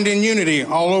 joined in unity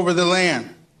all over the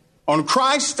land. On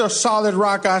Christ, the solid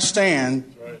rock I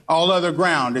stand. Right. All other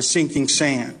ground is sinking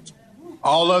sand.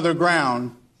 All other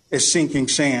ground is sinking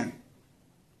sand.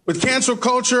 With cancel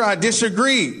culture, I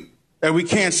disagree that we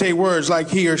can't say words like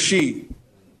he or she.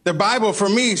 The Bible, for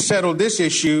me, settled this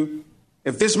issue.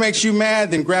 If this makes you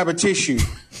mad, then grab a tissue.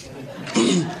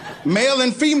 Male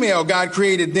and female, God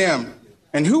created them.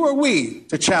 And who are we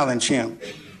to challenge him?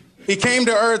 He came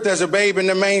to earth as a babe in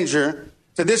the manger.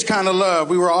 To this kind of love,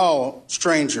 we were all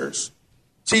strangers.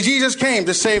 See, Jesus came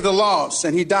to save the lost,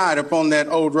 and he died upon that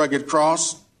old rugged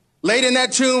cross. Laid in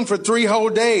that tomb for 3 whole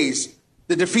days,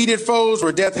 the defeated foes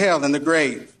were death, hell, and the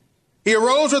grave. He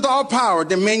arose with all power,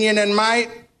 dominion, and might.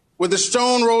 With the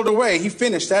stone rolled away, he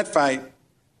finished that fight.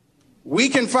 We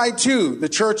can fight too. The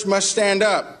church must stand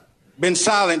up. Been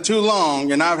silent too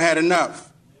long, and I've had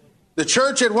enough. The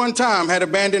church at one time had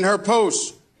abandoned her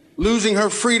post, losing her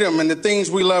freedom and the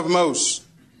things we love most.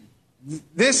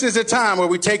 This is a time where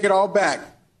we take it all back.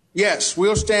 Yes,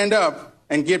 we'll stand up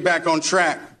and get back on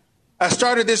track. I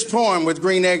started this poem with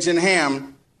green eggs and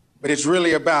ham, but it's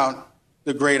really about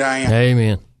the great I am.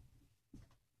 Amen.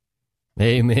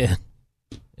 Amen.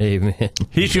 Amen.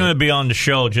 He's going to be on the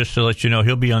show, just to let you know.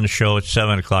 He'll be on the show at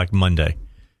 7 o'clock Monday.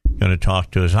 Going to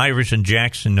talk to us. Iverson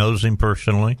Jackson knows him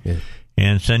personally,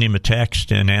 and sent him a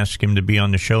text and asked him to be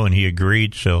on the show, and he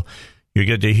agreed. So you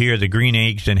get to hear the Green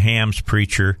Eggs and Hams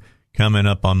preacher coming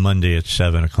up on Monday at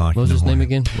 7 o'clock. What was his name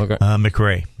again?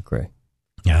 McRae. McRae.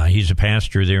 Yeah, he's a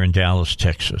pastor there in Dallas,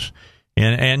 Texas.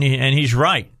 And he's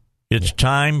right. It's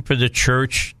time for the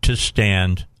church to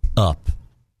stand up.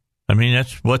 I mean,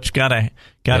 that's what's got to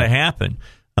happen.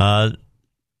 The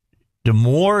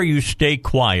more you stay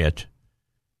quiet,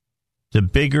 the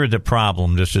bigger the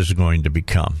problem this is going to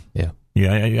become. Yeah.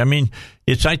 I mean,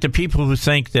 it's like the people who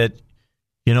think that,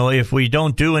 if we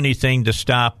don't do anything to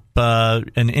stop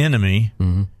an enemy,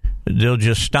 they'll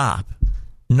just stop.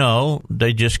 No,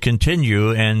 they just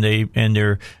continue, and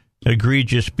their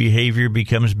egregious behavior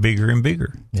becomes bigger and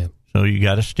bigger. Yeah. So you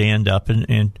got to stand up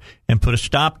and put a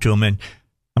stop to them. And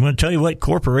I'm going to tell you what,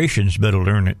 corporations better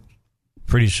learn it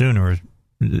pretty soon, or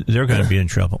they're going to be in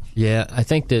trouble. Yeah, I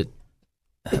think that,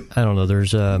 I don't know,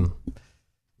 there's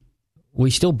we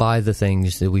still buy the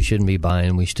things that we shouldn't be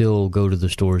buying. We still go to the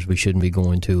stores we shouldn't be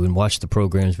going to and watch the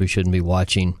programs we shouldn't be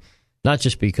watching, not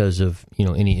just because of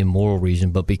any immoral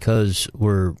reason, but because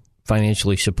we're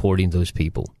financially supporting those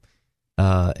people.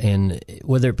 And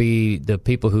whether it be the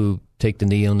people who take the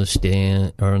knee on the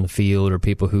stand or on the field, or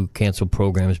people who cancel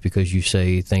programs because you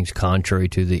say things contrary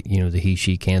to the the he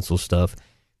she cancel stuff,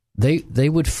 they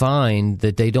would find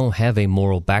that they don't have a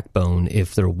moral backbone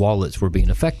if their wallets were being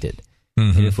affected.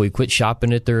 Mm-hmm. And if we quit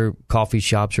shopping at their coffee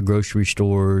shops or grocery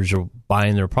stores or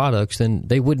buying their products, then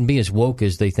they wouldn't be as woke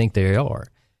as they think they are.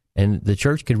 And the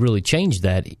church could really change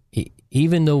that,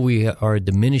 even though we are a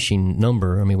diminishing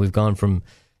number. I mean, we've gone from,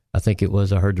 I think it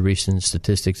was, I heard the recent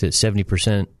statistics that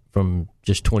 70% from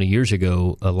just 20 years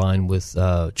ago align with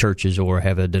churches or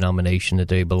have a denomination that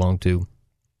they belong to.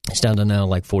 It's down to now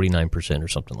like 49% or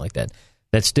something like that.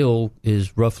 That still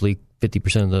is roughly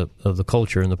 50% of the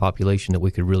culture and the population that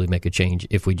we could really make a change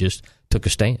if we just took a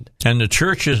stand. And the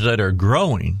churches that are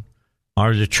growing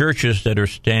are the churches that are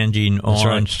standing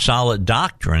on solid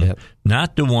doctrine,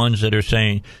 not the ones that are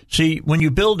saying, see, when you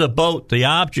build a boat, the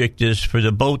object is for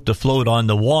the boat to float on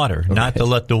the water, not to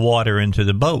let the water into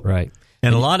the boat. Right.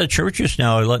 And a lot of churches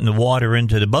now are letting the water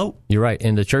into the boat. You're right.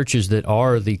 And the churches that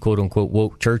are the quote-unquote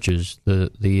woke churches,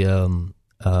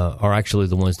 are actually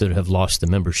the ones that have lost the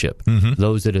membership. Mm-hmm.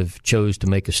 Those that have chose to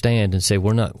make a stand and say,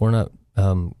 we're not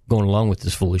going along with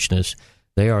this foolishness.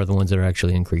 they are the ones that are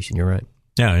actually increasing. You're right.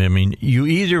 Yeah, I mean, you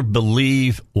either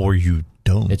believe or you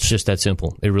don't. It's just that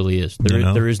simple. It really is.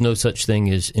 There is no such thing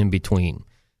as in between.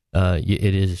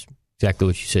 It is exactly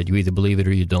what you said. You either believe it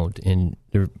or you don't. And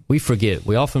we forget.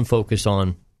 We often focus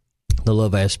on the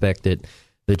love aspect that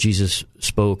Jesus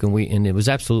spoke, and it was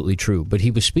absolutely true. But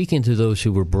he was speaking to those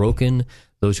who were broken,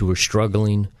 those who were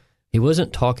struggling. He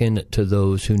wasn't talking to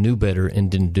those who knew better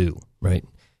and didn't do, right?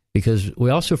 Because we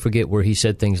also forget where he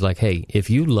said things like, hey, if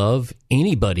you love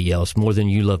anybody else more than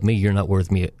you love me, you're not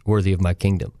worthy of my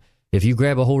kingdom. If you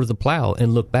grab a hold of the plow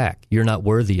and look back, you're not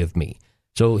worthy of me.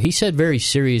 So he said very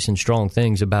serious and strong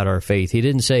things about our faith. He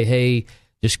didn't say, hey,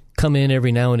 just come in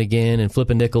every now and again and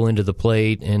flip a nickel into the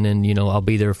plate, and then, I'll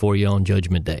be there for you on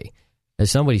Judgment Day.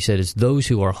 As somebody said, it's those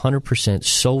who are 100%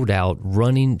 sold out,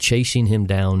 running, chasing him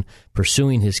down,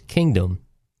 pursuing his kingdom.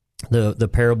 The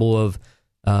parable of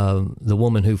the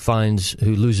woman who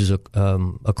loses a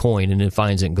coin and then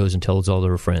finds it and goes and tells all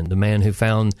her friend. The man who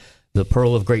found the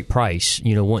pearl of great price,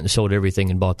 went and sold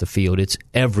everything and bought the field. It's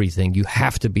everything. You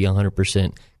have to be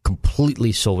 100%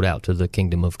 completely sold out to the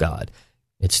kingdom of God.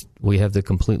 We have the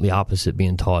completely opposite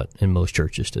being taught in most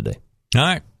churches today. All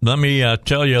right. Let me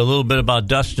tell you a little bit about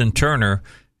Dustin Turner,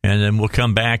 and then we'll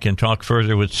come back and talk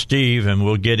further with Steve, and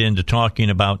we'll get into talking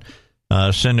about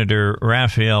Senator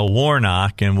Raphael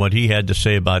Warnock and what he had to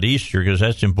say about Easter, because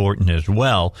that's important as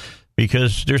well,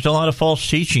 because there's a lot of false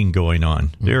teaching going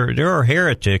on. There are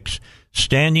heretics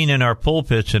standing in our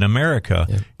pulpits in America,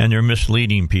 and they're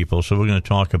misleading people, so we're going to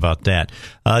talk about that.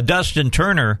 Dustin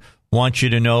Turner wants you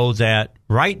to know that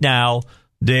right now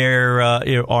there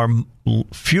are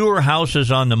fewer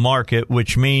houses on the market,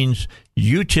 which means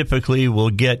you typically will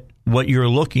get what you're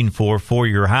looking for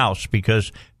your house,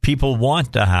 because people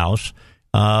want the house,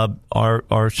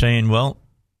 are saying, well,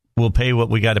 we'll pay what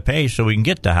we got to pay so we can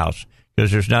get the house,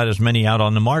 because there's not as many out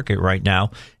on the market right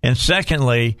now. And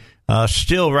secondly,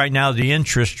 still right now the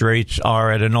interest rates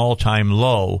are at an all-time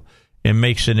low. It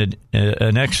makes it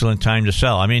an excellent time to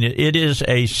sell. I mean, it is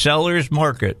a seller's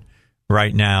market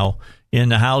right now in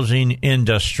the housing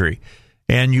industry.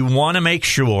 And you want to make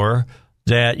sure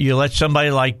that you let somebody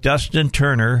like Dustin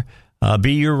Turner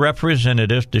be your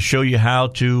representative to show you how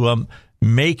to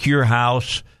make your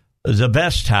house the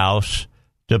best house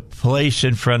to place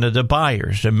in front of the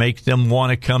buyers and make them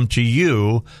want to come to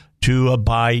you to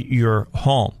buy your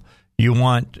home. You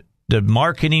want the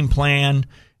marketing plan,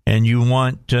 and you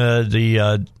want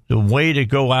the way to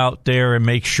go out there and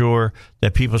make sure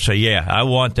that people say, yeah, I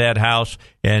want that house,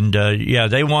 and yeah,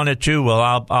 they want it too.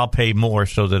 Well, I'll pay more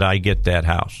so that I get that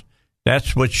house.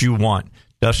 That's what you want.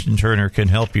 Dustin Turner can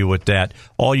help you with that.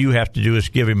 All you have to do is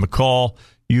give him a call.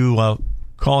 You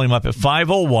call him up at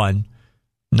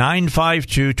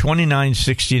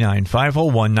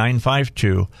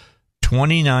 501-952-2969,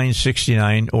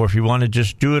 501-952-2969, or if you want to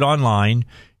just do it online,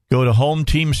 go to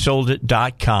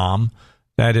hometeamsoldit.com.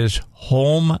 That is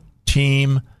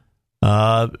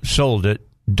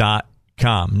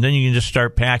hometeamsoldit.com. Then you can just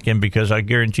start packing, because I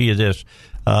guarantee you this,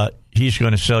 he's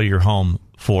going to sell your home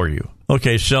for you.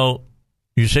 Okay, so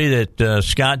you say that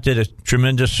Scott did a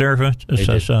tremendous sermon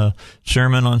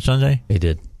on Sunday? He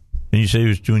did. And you say he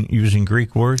was using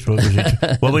Greek words? What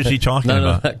was he talking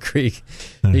about? No, not Greek.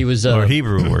 He was or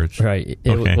Hebrew words. Right.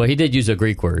 Okay. Well, he did use a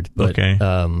Greek word, but okay.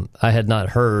 I had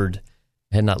not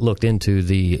looked into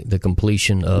the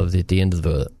completion of at the end of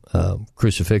the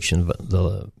crucifixion.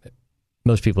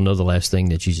 Most people know the last thing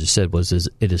that Jesus said was,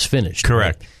 "It is finished."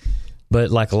 Correct. Right?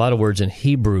 But like a lot of words in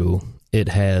Hebrew, it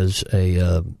has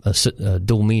a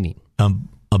dual meaning.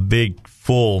 A big,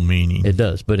 full meaning. It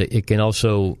does, but it can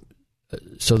also.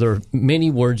 So there are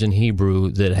many words in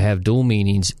Hebrew that have dual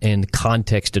meanings, and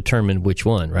context determine which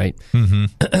one, right?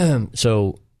 Mm-hmm.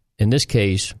 So in this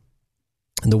case,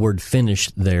 the word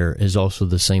finished there is also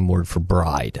the same word for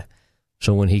bride.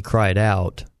 So when he cried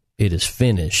out, "It is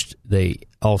finished," they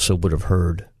also would have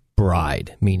heard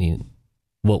bride, meaning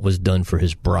what was done for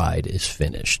his bride is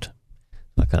finished.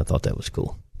 I kind of thought that was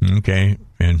cool. Okay.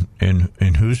 And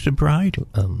who's the bride?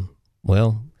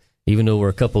 Well, even though we're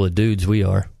a couple of dudes, we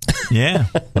are. Yeah,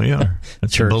 we are.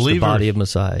 That's Church, the body of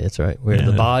Messiah. That's right. We're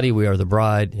the body. We are the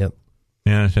bride. Yep.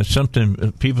 Yeah, that's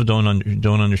something people don't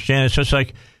understand. It's just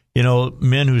like,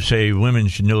 men who say women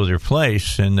should know their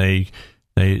place, and they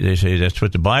say that's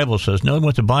what the Bible says. No,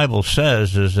 what the Bible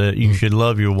says is that you should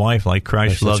love your wife like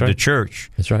Christ loved the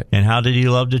church. That's right. And how did he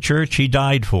love the church? He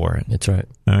died for it. That's right.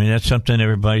 I mean, that's something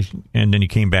everybody, and then he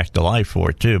came back to life for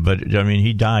it too. But I mean,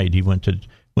 he died. He went to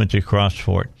the cross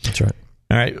for it. That's right.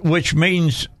 All right, which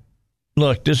means,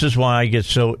 look, this is why I get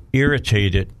so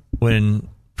irritated when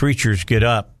preachers get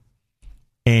up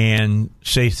and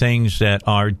say things that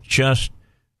are just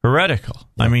heretical.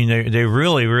 I mean, they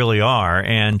really, really are.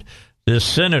 And this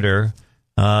senator,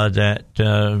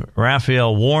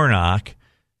 Raphael Warnock,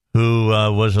 who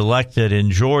was elected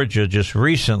in Georgia just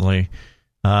recently,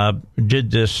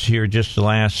 did this here just the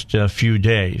last few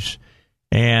days.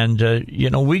 And,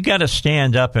 we got to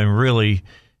stand up and really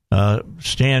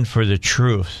stand for the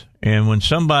truth. And when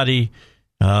somebody,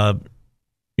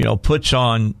 puts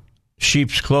on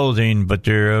sheep's clothing, but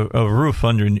they're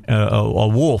a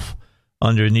wolf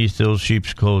underneath those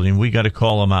sheep's clothing, we got to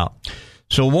call them out.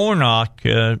 So Warnock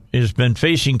has been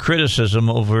facing criticism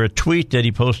over a tweet that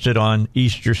he posted on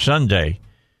Easter Sunday,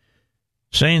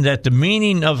 saying that the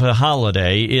meaning of the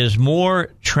holiday is more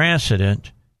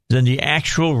transcendent than the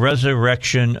actual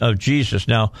resurrection of Jesus.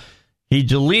 Now, he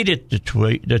deleted the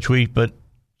tweet, but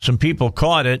some people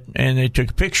caught it, and they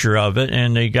took a picture of it,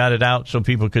 and they got it out so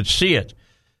people could see it.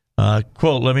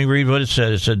 Quote, let me read what it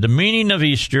said. It said, the meaning of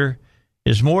Easter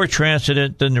is more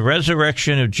transcendent than the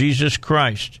resurrection of Jesus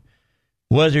Christ.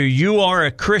 Whether you are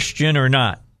a Christian or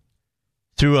not,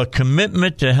 through a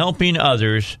commitment to helping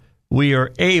others, we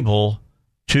are able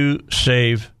to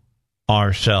save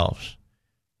ourselves.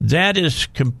 That is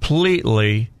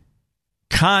completely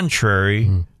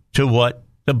contrary to what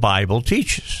the Bible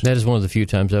teaches. That is one of the few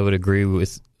times I would agree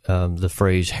with the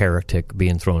phrase heretic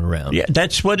being thrown around. Yeah,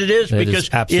 that's what it is, because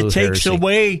it takes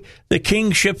away the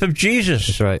kingship of Jesus.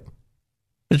 That's right.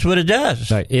 That's what it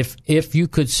does. Right. If you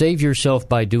could save yourself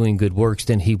by doing good works,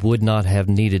 then he would not have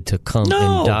needed to come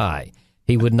and die.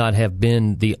 He would not have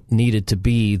been needed to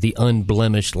be the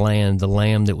unblemished lamb, the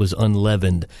lamb that was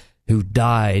unleavened, who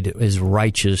died as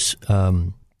righteous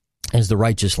as the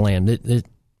righteous lamb.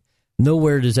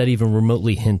 Nowhere does that even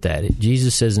remotely hint at it.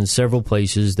 Jesus says in several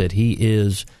places that he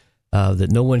is,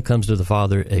 that no one comes to the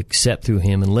Father except through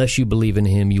him. Unless you believe in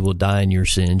him, you will die in your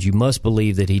sins. You must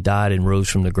believe that he died and rose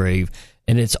from the grave.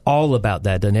 And it's all about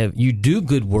that. You do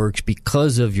good works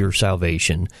because of your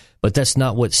salvation, but that's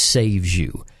not what saves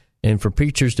you. And for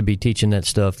preachers to be teaching that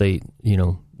stuff, I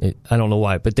don't know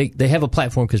why, but they have a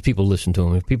platform because people listen to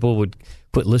them. If people would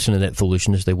quit listening to that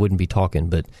foolishness, they wouldn't be talking.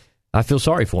 But I feel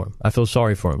sorry for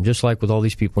them. Just like with all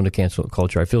these people in the cancel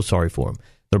culture, I feel sorry for them.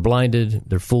 They're blinded.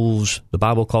 They're fools. The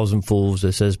Bible calls them fools.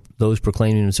 It says those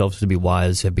proclaiming themselves to be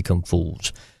wise have become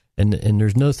fools. And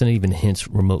there's nothing even hints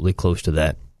remotely close to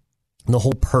that. The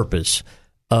whole purpose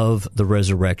of the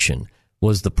resurrection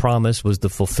was the promise, was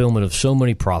the fulfillment of so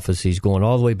many prophecies going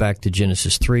all the way back to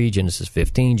Genesis 3, Genesis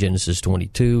 15, Genesis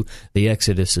 22, the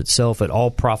Exodus itself. It all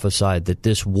prophesied that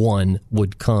this one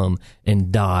would come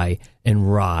and die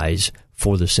and rise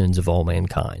for the sins of all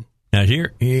mankind. Now,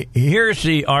 here's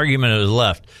the argument of the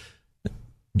left.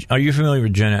 Are you familiar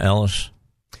with Jenna Ellis?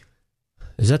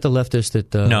 Is that the leftist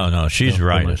that... No, she's a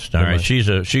rightist. All right,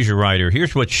 she's a writer.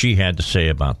 Here's what she had to say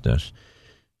about this.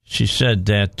 She said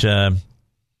that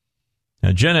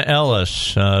Jenna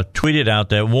Ellis tweeted out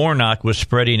that Warnock was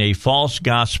spreading a false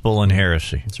gospel and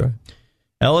heresy. That's right.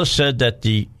 Ellis said that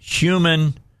the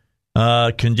human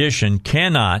condition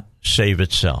cannot save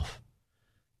itself.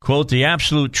 Quote, the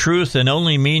absolute truth and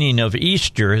only meaning of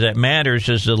Easter that matters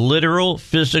is the literal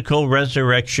physical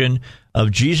resurrection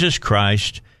of Jesus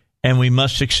Christ, and we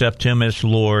must accept him as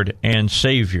Lord and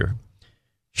Savior.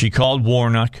 She called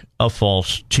Warnock a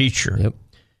false teacher. Yep.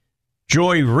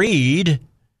 Joy Reid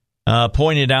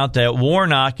pointed out that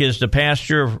Warnock is the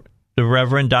pastor of the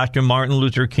Reverend Dr. Martin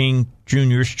Luther King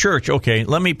Jr.'s church. Okay,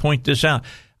 let me point this out.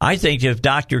 I think if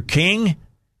Dr. King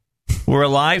were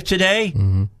alive today,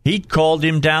 he'd called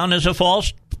him down as a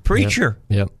false preacher,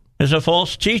 as a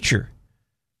false teacher.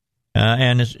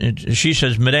 And she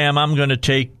says, Madame, I'm going to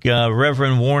take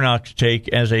Reverend Warnock's take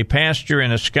as a pastor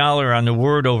and a scholar on the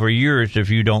word over yours, if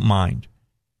you don't mind.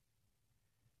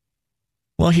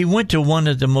 Well, he went to one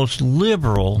of the most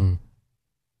liberal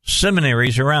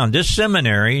seminaries around. This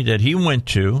seminary that he went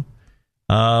to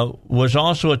was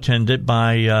also attended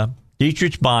by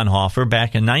Dietrich Bonhoeffer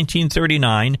back in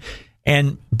 1939,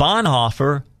 and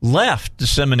Bonhoeffer left the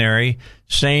seminary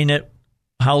saying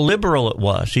how liberal it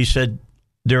was. He said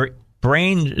their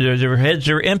heads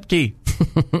are empty,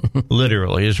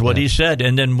 literally, is what he said.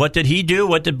 And then what did he do?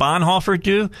 What did Bonhoeffer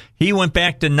do? He went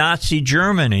back to Nazi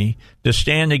Germany to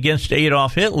stand against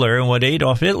Adolf Hitler and what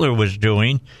Adolf Hitler was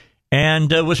doing,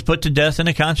 and was put to death in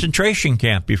a concentration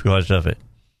camp because of it.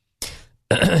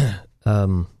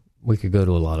 We could go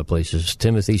to a lot of places.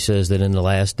 Timothy says that in the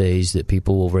last days that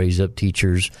people will raise up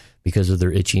teachers because of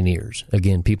their itching ears.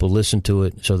 Again, people listen to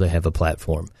it, so they have a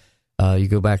platform. You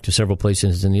go back to several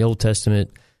places in the Old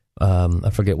Testament. I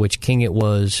forget which king it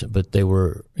was, but he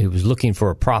was looking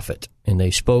for a prophet, and they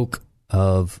spoke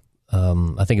of,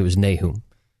 I think it was Nahum.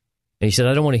 And he said,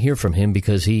 I don't want to hear from him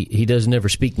because he doesn't ever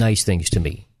speak nice things to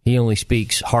me. He only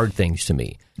speaks hard things to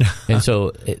me. And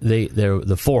so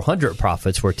the 400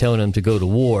 prophets were telling him to go to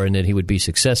war and that he would be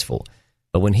successful.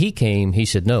 But when he came, he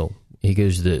said, no. He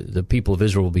goes, the people of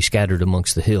Israel will be scattered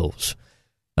amongst the hills.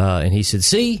 And he said,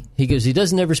 see, he goes, he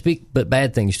doesn't ever speak but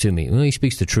bad things to me. Well, he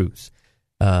speaks the truth.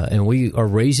 And we are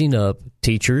raising up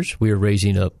teachers. We are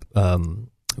raising up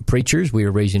preachers. We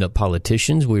are raising up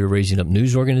politicians. We are raising up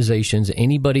news organizations.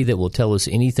 Anybody that will tell us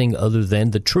anything other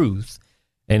than the truth.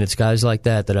 And it's guys like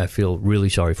that I feel really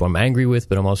sorry for. I'm angry with,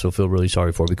 but I'm also feel really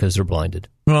sorry for because they're blinded.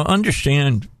 Well,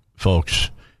 understand, folks,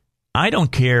 I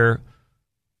don't care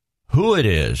who it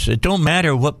is. It don't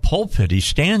matter what pulpit he's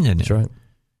standing in. That's right.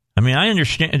 I mean, I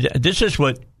understand. This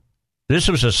was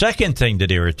the second thing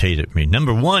that irritated me.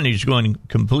 Number one, he's going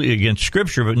completely against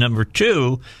Scripture, but number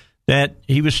two, that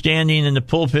he was standing in the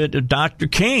pulpit of Dr.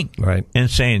 King and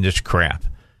saying this crap.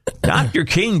 Dr.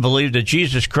 King believed that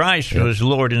Jesus Christ was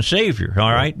Lord and Savior,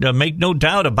 all right? Make no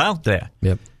doubt about that.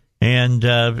 Yep.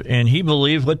 And he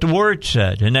believed what the Word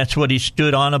said, and that's what he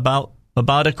stood on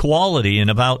about equality and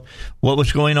about what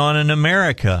was going on in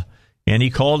America, and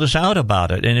he called us out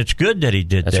about it, and it's good that he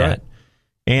did that. Right.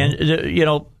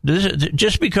 And,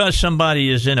 just because somebody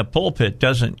is in a pulpit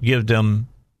doesn't give them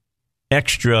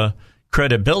extra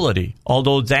credibility,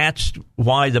 although that's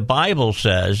why the Bible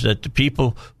says that the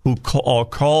people who are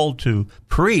called to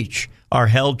preach are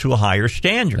held to a higher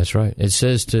standard. That's right. It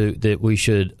says that we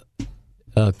should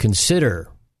consider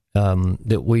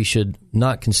that we should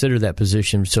not consider that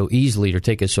position so easily or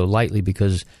take it so lightly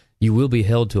because you will be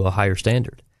held to a higher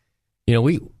standard. You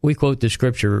know, we quote the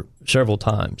Scripture several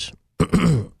times,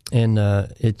 and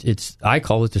I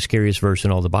call it the scariest verse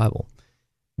in all the Bible.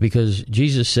 Because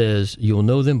Jesus says, you will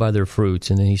know them by their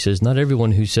fruits. And then he says, not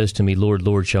everyone who says to me, Lord,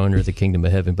 Lord, shall enter the kingdom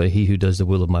of heaven, but he who does the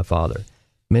will of my Father.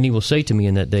 Many will say to me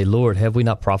in that day, Lord, have we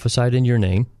not prophesied in your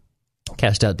name,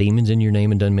 cast out demons in your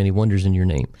name, and done many wonders in your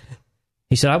name?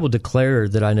 He said, I will declare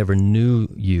that I never knew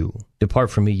you. Depart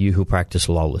from me, you who practice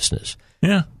lawlessness.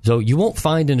 Yeah. So you won't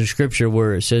find in the Scripture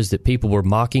where it says that people were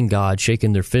mocking God,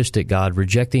 shaking their fist at God,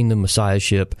 rejecting the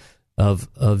messiahship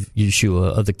of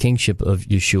Yeshua, of the kingship of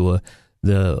Yeshua,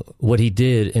 what he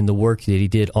did and the work that he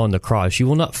did on the cross. You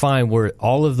will not find where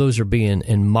all of those are being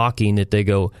and mocking that they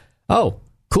go, oh,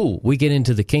 cool, we get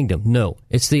into the kingdom. No,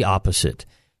 it's the opposite.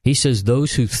 He says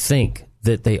those who think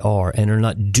that they are and are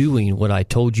not doing what I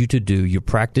told you to do, you're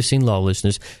practicing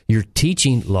lawlessness, you're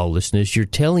teaching lawlessness, you're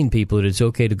telling people that it's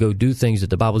okay to go do things that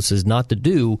the Bible says not to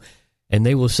do, and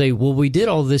they will say, well, we did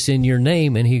all this in your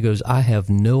name, and he goes, I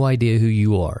have no idea who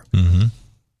you are. Mm-hmm.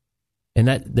 And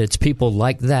that's people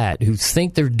like that who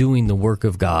think they're doing the work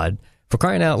of God. For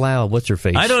crying out loud, what's her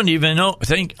face? I don't even know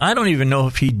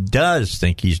if he does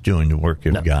think he's doing the work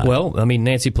of God. Well, I mean,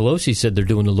 Nancy Pelosi said they're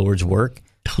doing the Lord's work,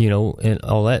 and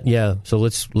all that. Yeah, so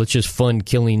let's just fund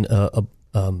killing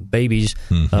babies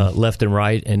left and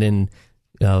right, and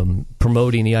then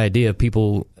promoting the idea of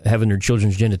people having their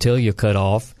children's genitalia cut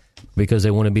off because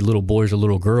they want to be little boys or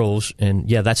little girls. And,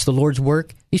 yeah, that's the Lord's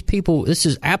work. These people, this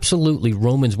is absolutely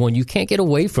Romans 1. You can't get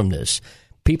away from this.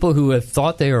 People who have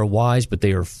thought they are wise, but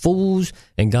they are fools,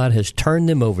 and God has turned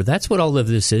them over. That's what all of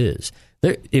this is.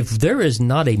 If there is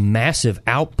not a massive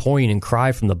outpouring and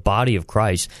cry from the body of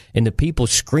Christ and the people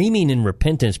screaming in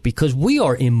repentance because we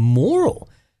are immoral.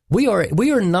 We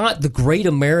are not the great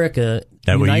America,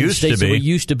 that United we States that we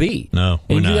used to be. No,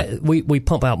 we're not. We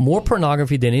pump out more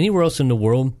pornography than anywhere else in the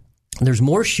world. There's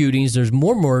more shootings, there's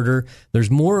more murder,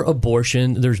 there's more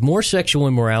abortion, there's more sexual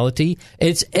immorality.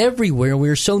 It's everywhere.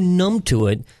 We're so numb to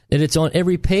it that it's on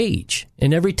every page,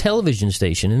 in every television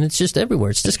station, and it's just everywhere.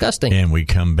 It's disgusting. And we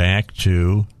come back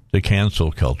to the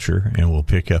cancel culture, and we'll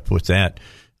pick up with that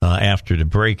after the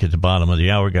break at the bottom of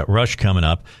the hour. We've got Rush coming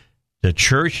up. The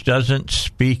church doesn't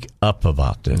speak up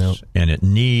about this, and it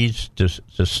needs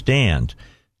to stand.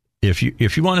 If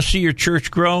you want to see your church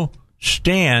grow,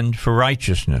 stand for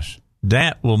righteousness.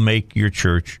 That will make your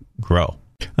church grow.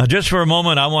 Just for a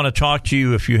moment, I want to talk to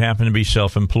you if you happen to be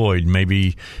self-employed.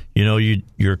 Maybe,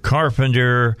 you're a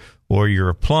carpenter or you're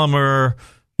a plumber.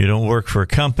 You don't work for a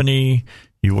company.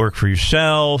 You work for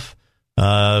yourself.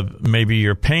 Maybe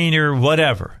you're a painter,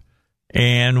 whatever.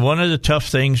 And one of the tough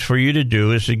things for you to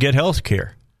do is to get health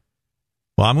care.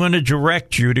 Well, I'm going to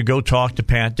direct you to go talk to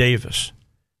Pat Davis.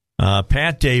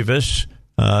 Pat Davis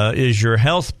is your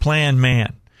health plan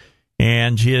man.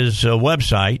 And his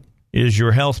website is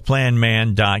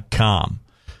yourhealthplanman.com.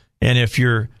 And if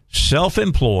you're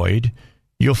self-employed,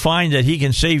 you'll find that he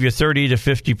can save you 30 to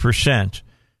 50%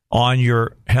 on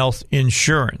your health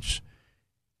insurance.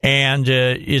 And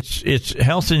it's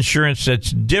health insurance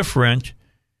that's different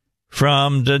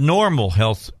from the normal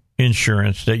health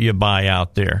insurance that you buy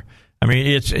out there. I mean,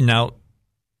 it's now,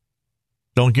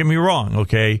 don't get me wrong,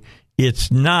 okay?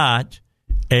 It's not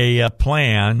a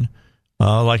plan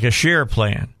like a share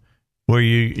plan where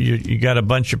you got a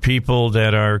bunch of people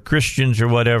that are Christians or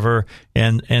whatever,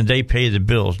 and they pay the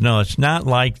bills. No, it's not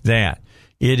like that.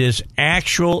 It is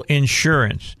actual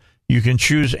insurance. You can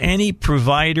choose any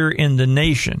provider in the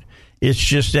nation. It's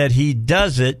just that he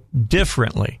does it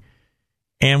differently.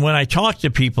 And when I talk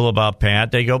to people about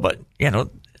Pat, they go, but,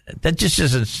 that just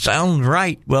doesn't sound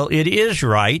right. Well, it is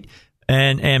right.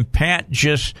 And Pat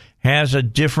just has a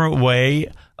different way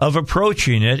of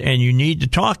approaching it, and you need to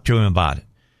talk to him about it.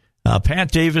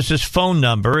 Pat Davis's phone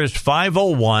number is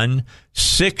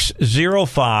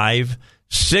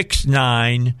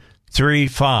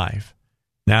 501-605-6935.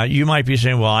 Now, you might be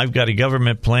saying, well, I've got a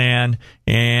government plan,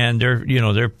 and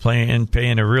they're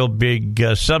paying a real big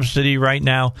subsidy right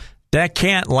now. That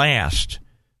can't last.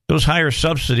 Those higher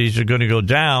subsidies are going to go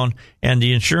down, and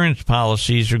the insurance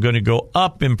policies are going to go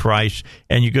up in price,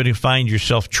 and you're going to find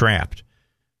yourself trapped.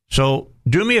 So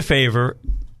do me a favor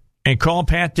and call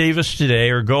Pat Davis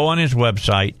today, or go on his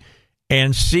website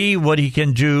and see what he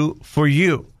can do for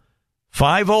you.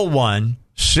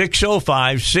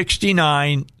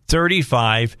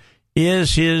 501-605-6935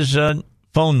 is his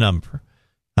phone number.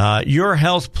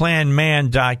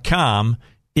 YourHealthPlanMan.com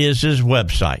is his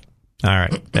website. All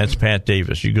right, that's Pat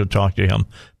Davis. You go talk to him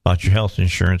about your health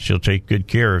insurance. He'll take good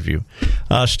care of you.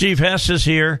 Steve Hess is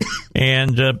here,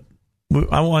 and I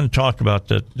want to talk about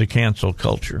the cancel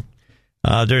culture.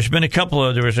 There was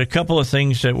a couple of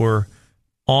things that were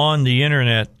on the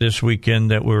internet this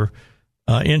weekend that were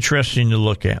interesting to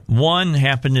look at. One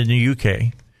happened in the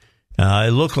UK.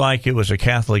 It looked like it was a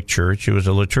Catholic church. It was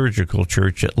a liturgical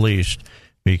church, at least,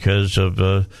 because of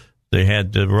they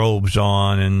had the robes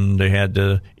on and they had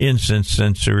the incense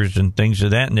censers and things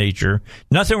of that nature.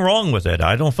 Nothing wrong with that.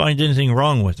 I don't find anything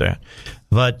wrong with that.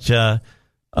 But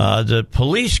the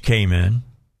police came in,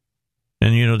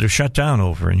 and, they're shut down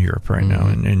over in Europe right now,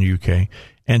 in the UK,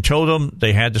 and told them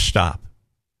they had to stop.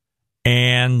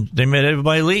 And they made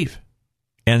everybody leave.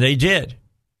 And they did.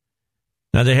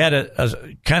 Now, they had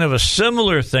a kind of a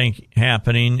similar thing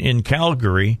happening in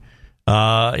Calgary,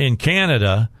 in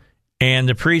Canada, and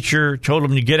the preacher told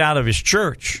them to get out of his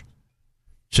church.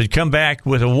 Said, come back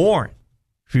with a warrant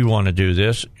if you want to do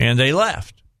this. And they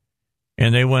left.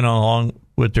 And they went along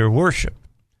with their worship.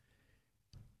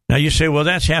 Now, you say, well,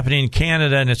 that's happening in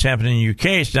Canada and it's happening in the UK.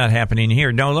 It's not happening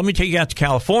here. No, let me take you out to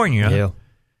California. Yeah.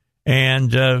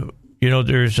 And,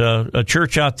 there's a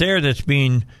church out there that's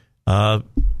being,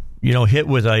 hit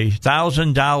with a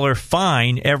 $1,000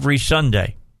 fine every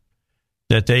Sunday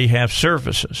that they have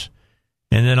services.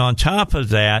 And then on top of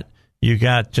that, you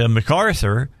got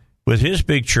MacArthur with his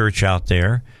big church out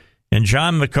there. And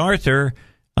John MacArthur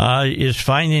is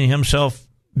finding himself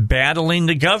battling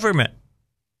the government.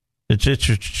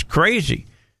 It's crazy.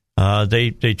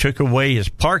 They took away his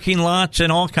parking lots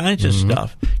and all kinds of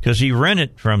stuff because he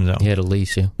rented from them. He had a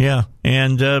lease, yeah. Yeah,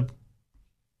 and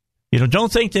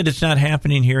don't think that it's not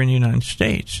happening here in the United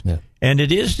States. Yeah. And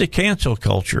it is the cancel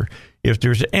culture. If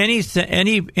there's any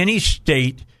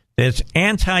state that's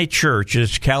anti-church,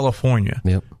 it's California.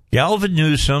 Yep. Gavin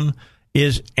Newsom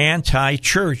is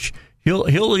anti-church. He'll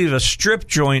leave a strip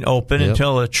joint open and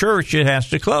tell a church it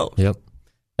has to close. Yep.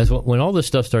 When all this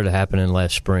stuff started happening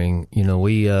last spring,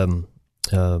 we,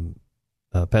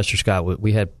 Pastor Scott,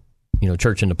 we had,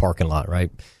 church in the parking lot, right?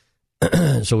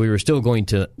 So we were still going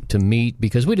to meet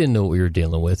because we didn't know what we were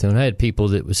dealing with. And I had people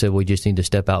that said, we just need to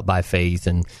step out by faith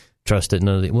and trust that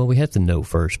none of the, well, we have to know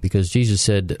first because Jesus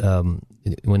said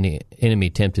when the enemy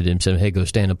tempted him, said, hey, go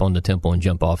stand up on the temple and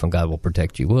jump off and God will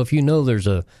protect you. Well, if you know there's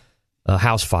a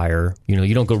house fire,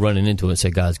 you don't go running into it and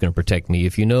say, God's going to protect me.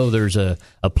 If you know there's a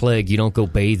plague, you don't go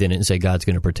bathe in it and say, God's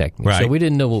going to protect me. Right. So we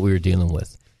didn't know what we were dealing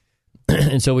with.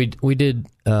 And so we did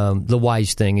the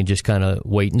wise thing and just kind of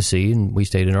wait and see, and we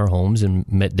stayed in our homes and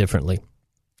met differently.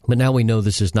 But now we know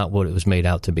this is not what it was made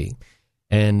out to be.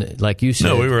 And like you said...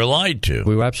 No, we were lied to.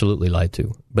 We were absolutely lied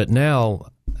to. But now,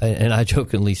 and I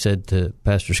jokingly said to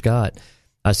Pastor Scott,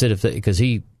 I said, because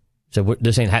he said,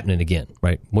 this ain't happening again,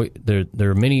 right?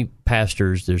 There are many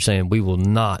pastors that are saying,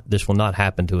 this will not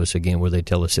happen to us again, where they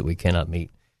tell us that we cannot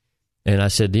meet. And I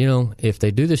said, if they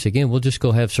do this again, we'll just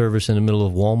go have service in the middle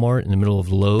of Walmart, in the middle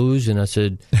of Lowe's. And I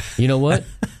said, you know what?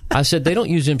 I said, they don't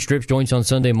use them strip joints on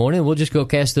Sunday morning. We'll just go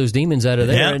cast those demons out of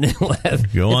there. Yep. And then we'll have,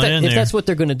 if that's what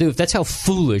they're going to do, if that's how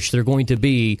foolish they're going to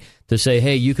be to say,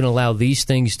 hey, you can allow these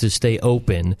things to stay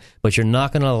open, but you're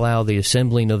not going to allow the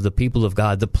assembling of the people of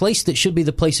God, the place that should be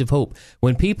the place of hope.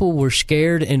 When people were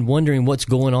scared and wondering what's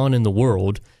going on in the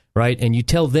world, right? And you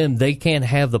tell them they can't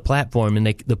have the platform and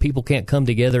the people can't come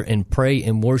together and pray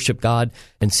and worship God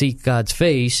and seek God's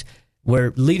face,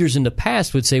 where leaders in the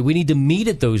past would say, we need to meet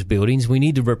at those buildings, we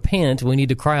need to repent, we need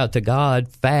to cry out to God,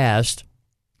 fast.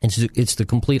 It's the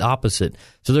complete opposite.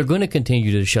 So they're going to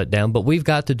continue to shut down, but we've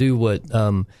got to do what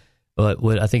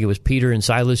I think it was Peter and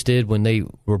Silas did when they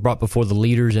were brought before the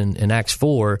leaders in Acts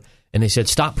 4, and they said,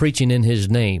 stop preaching in his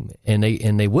name. And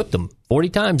they whipped them. 40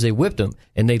 times they whipped them.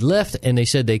 And they left, and they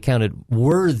said they counted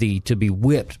worthy to be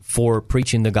whipped for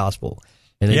preaching the gospel.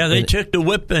 And they took the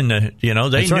whip, and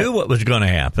they knew what was going to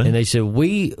happen. And they said,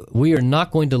 we are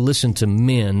not going to listen to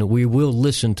men. We will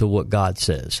listen to what God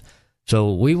says.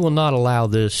 So we will not allow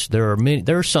this. There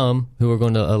are some who are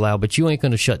going to allow, but you ain't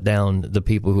going to shut down the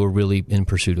people who are really in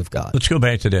pursuit of God. Let's go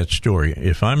back to that story.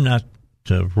 If I'm not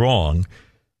wrong,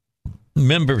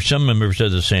 some members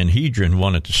of the Sanhedrin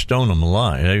wanted to stone him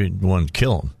alive. They wanted to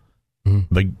kill him.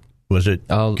 Mm-hmm. But was it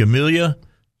Gamaliel,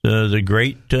 the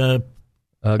great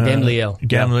Gamaliel?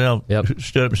 Gamaliel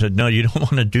stood up and said, "No, you don't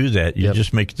want to do that. You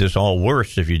just make this all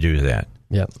worse if you do that."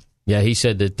 Yep. Yeah, he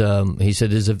said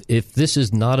that. If this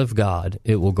is not of God,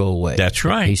 it will go away. That's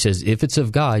right. He says if it's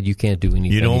of God, you can't do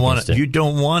anything. You don't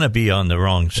want to be on the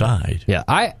wrong side. Yeah,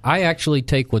 I actually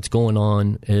take what's going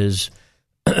on as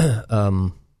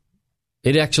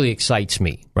it actually excites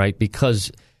me, right?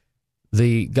 Because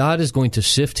God is going to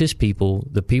sift His people.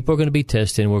 The people are going to be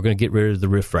tested, and we're going to get rid of the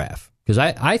riffraff. Because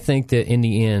I think that in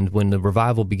the end, when the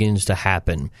revival begins to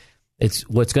happen,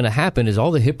 what's going to happen is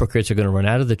all the hypocrites are going to run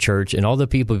out of the church, and all the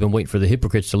people who've been waiting for the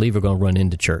hypocrites to leave are going to run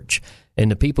into church. And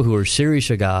the people who are serious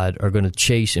of God are going to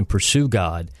chase and pursue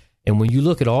God. And when you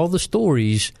look at all the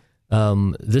stories,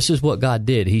 this is what God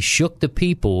did. He shook the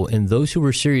people, and those who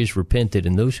were serious repented,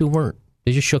 and those who weren't,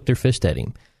 they just shook their fist at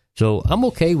Him. So I'm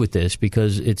okay with this,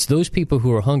 because it's those people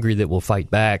who are hungry that will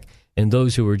fight back, and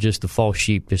those who are just the false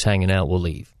sheep just hanging out will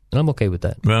leave. And I'm okay with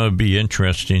that. Well, it would be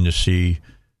interesting to see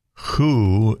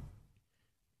who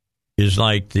is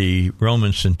like the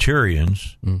Roman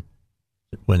centurions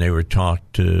when they were taught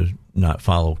to not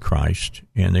follow Christ,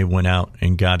 and they went out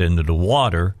and got into the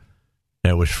water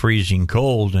that was freezing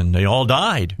cold, and they all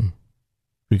died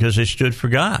because they stood for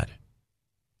God.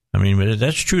 I mean,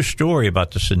 that's a true story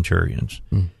about the centurions.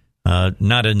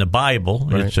 Not in the Bible.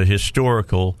 Right. It's a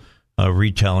historical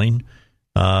retelling.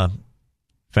 In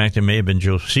fact, it may have been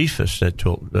Josephus that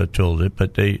told it,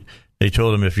 but they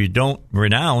told him, if you don't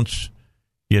renounce,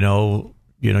 you're going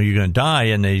to die,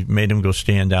 and they made him go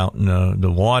stand out in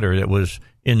the water that was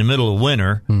in the middle of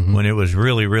winter when it was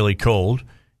really, really cold,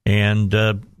 and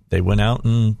they went out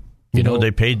and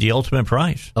they paid the ultimate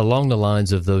price. Along the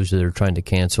lines of those that are trying to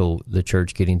cancel the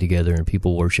church getting together and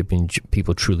people worshiping,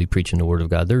 people truly preaching the Word of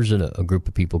God, there's a group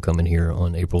of people coming here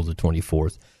on April the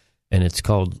 24th, and it's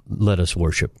called Let Us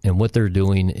Worship. And what they're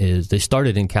doing is they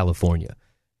started in California.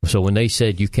 So when they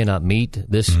said you cannot meet,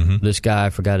 this guy, I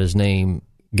forgot his name,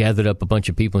 gathered up a bunch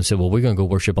of people and said, well, we're going to go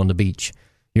worship on the beach.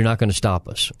 You're not going to stop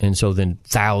us. And so then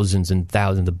thousands and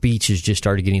thousands, the beaches just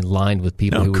started getting lined with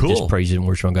people who were just praising and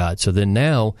worshiping God. So then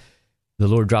now the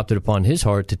Lord dropped it upon his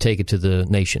heart to take it to the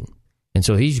nation. And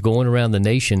so he's going around the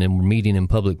nation, and we're meeting in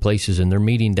public places, and they're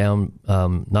meeting down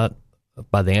not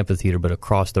by the amphitheater, but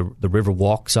across the river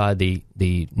walk side,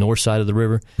 the north side of the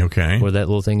river, where that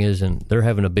little thing is, and they're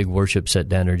having a big worship set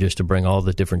down there just to bring all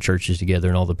the different churches together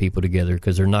and all the people together,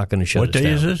 because they're not going to shut us down. What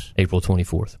day is this? April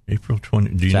 24th. April 20.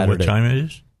 Do you Saturday. know what time it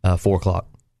is? 4:00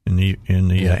 in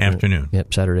the afternoon.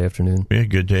 Yep, Saturday afternoon. Yeah,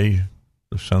 good day.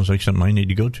 Sounds like something I need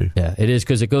to go to. Yeah, it is,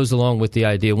 because it goes along with the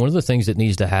idea. One of the things that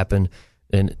needs to happen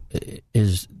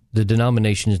is the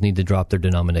denominations need to drop their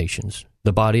denominations.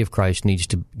 The body of Christ needs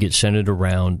to get centered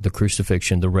around the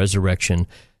crucifixion, the resurrection,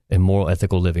 and moral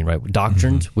ethical living, right?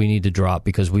 Doctrines we need to drop,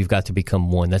 because we've got to become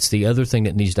one. That's the other thing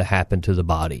that needs to happen to the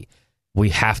body. We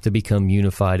have to become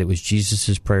unified. It was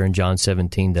Jesus' prayer in John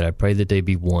 17 that I pray that they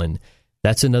be one.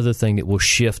 That's another thing that will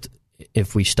shift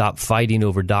if we stop fighting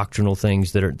over doctrinal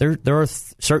things that are there are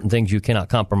certain things you cannot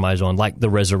compromise on, like the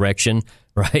resurrection,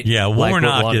 right? Yeah,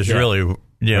 Warnock is really,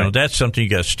 right. That's something you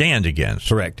got to stand against.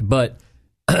 Correct. But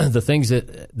the things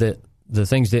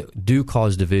that do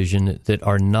cause division, that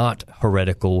are not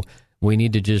heretical, we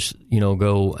need to just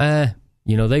go,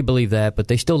 they believe that, but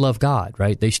they still love God,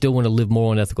 right? They still want to live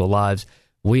moral and ethical lives.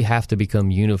 We have to become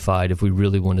unified if we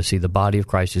really want to see the body of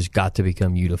Christ has got to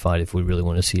become unified if we really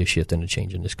want to see a shift and a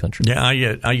change in this country.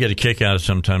 Yeah, I get a kick out of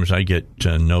sometimes. I get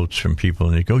notes from people,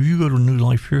 and they go, "You go to New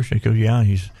Life Church?" I go, "Yeah."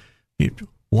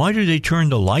 Why do they turn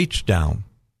the lights down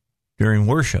during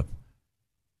worship?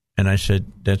 And I said,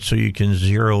 "That's so you can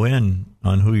zero in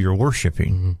on who you're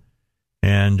worshiping."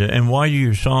 And why do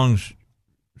your songs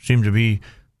seem to be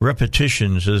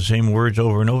repetitions of the same words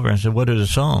over and over. I said, what are the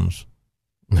Psalms?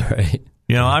 Right.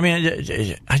 You know, I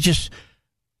mean,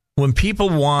 when people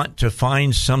want to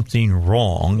find something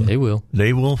wrong, they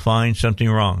will find something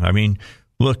wrong. I mean,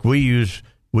 look, we use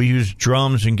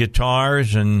drums and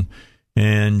guitars and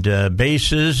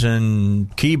basses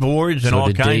and keyboards and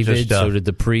all kinds of stuff. So did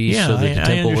the priest. Yeah, so did the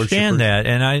temple I understand worshipers. that,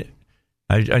 and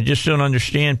I just don't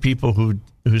understand people who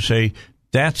say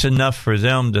that's enough for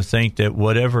them to think that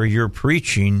whatever you're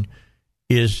preaching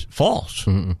is false.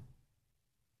 Mm-mm.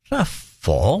 It's not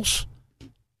false.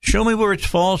 Show me where it's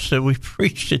false that we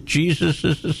preach that Jesus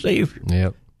is the Savior.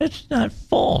 Yep. It's not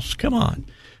false. Come on.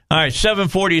 All right,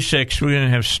 7:46. We're going to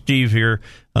have Steve here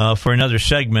for another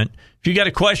segment. If you got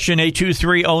a question,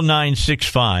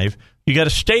 823-0965. You got a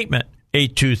statement,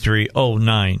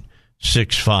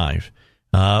 823-0965.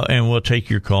 And we'll take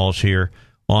your calls here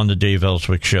on the Dave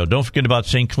Elswick Show. Don't forget about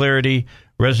St. Clarity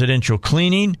Residential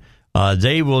Cleaning.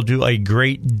 They will do a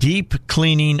great deep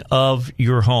cleaning of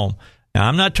your home. Now,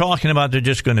 I'm not talking about they're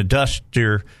just going to dust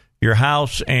your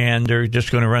house and they're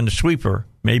just going to run the sweeper,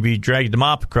 maybe drag the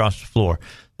mop across the floor.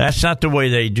 That's not the way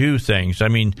they do things. I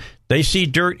mean, they see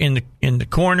dirt in the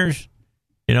corners.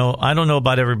 You know, I don't know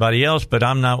about everybody else, but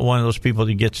I'm not one of those people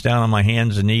that gets down on my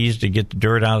hands and knees to get the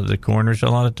dirt out of the corners a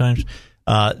lot of times.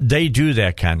 They do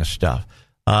that kind of stuff.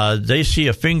 They see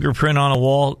a fingerprint on a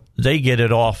wall, they get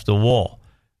it off the wall.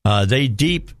 They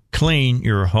deep clean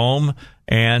your home,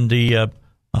 and the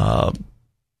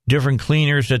different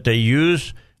cleaners that they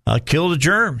use kill the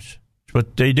germs. That's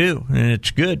what they do, and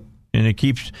it's good. And it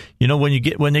keeps, you know,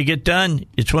 when they get done,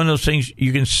 it's one of those things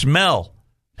you can smell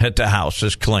that the house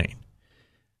is clean.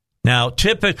 Now,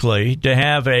 typically, to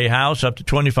have a house up to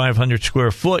 2,500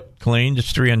 square foot cleaned,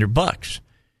 it's $300.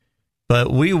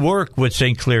 But we work with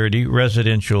St. Clarity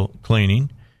Residential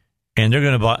Cleaning, and they're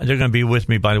going to be with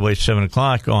me, by the way,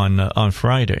 7:00 on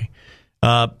Friday,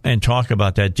 and talk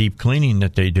about that deep cleaning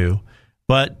that they do.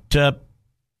 But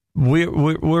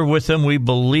we're with them. We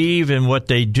believe in what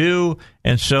they do,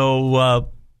 and so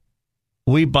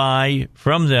we buy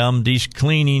from them these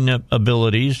cleaning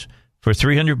abilities for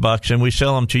 $300, and we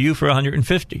sell them to you for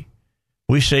 $150.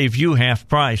 We save you half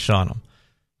price on them.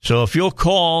 So if you'll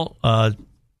call our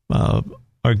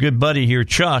good buddy here,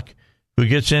 Chuck, who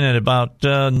gets in at about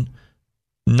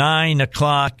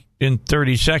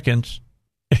 9:30,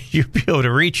 you'll be able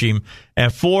to reach him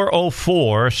at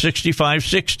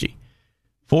 404-6560.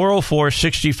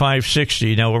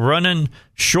 404-6560. Now, we're running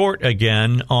short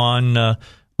again on the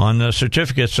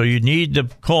certificates, so you need to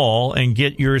call and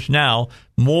get yours now.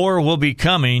 More will be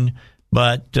coming,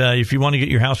 but if you want to get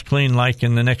your house clean like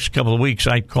in the next couple of weeks,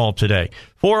 I'd call today.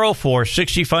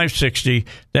 404-6560.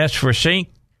 That's for St.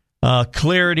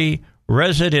 Clarity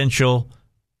Residential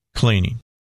Cleaning.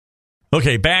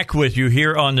 Okay, back with you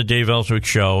here on the Dave Elswick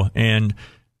Show. And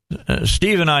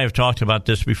Steve and I have talked about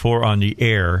this before on the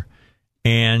air.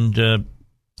 And, a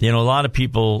lot of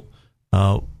people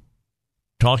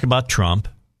talk about Trump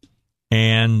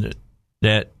and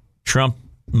that Trump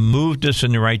moved us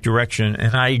in the right direction.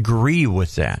 And I agree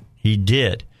with that. He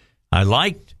did. I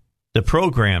liked the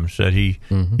programs that he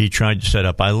tried to set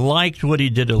up. I liked what he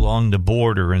did along the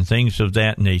border and things of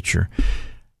that nature.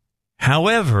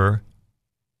 However,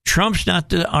 Trump's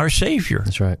not our savior.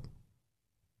 That's right.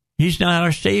 He's not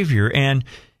our savior. And,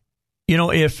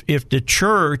 if the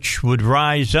church would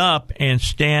rise up and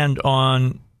stand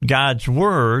on God's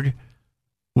word,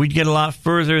 we'd get a lot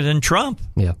further than Trump.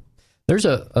 Yeah. There's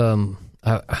I don't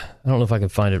know if I can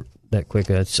find it that quick.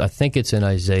 I think it's in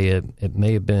Isaiah. It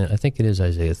may have been, I think it is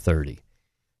Isaiah 30.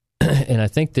 And I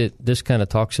think that this kind of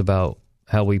talks about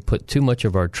how we put too much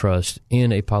of our trust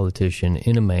in a politician,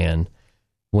 in a man,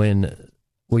 when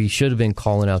we should have been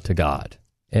calling out to God.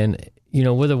 And,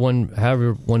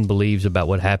 however one believes about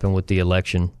what happened with the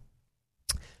election,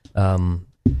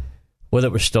 whether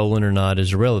it was stolen or not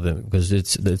is irrelevant, because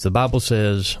the Bible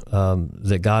says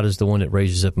that God is the one that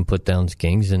raises up and put down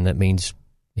kings, and that means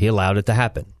he allowed it to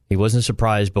happen. He wasn't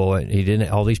surprised by it. He didn't.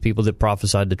 All these people that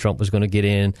prophesied that Trump was going to get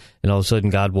in, and all of a sudden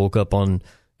God woke up on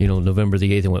November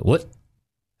the 8th and went, "What?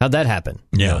 How'd that happen?"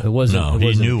 Yeah, it wasn't. No,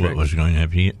 he knew what was going to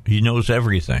happen. He knows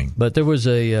everything. But there was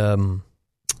a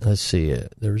let's see,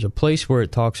 there was a place where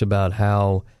it talks about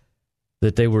how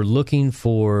that they were looking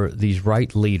for these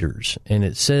right leaders, and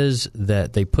it says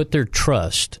that they put their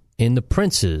trust in the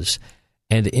princes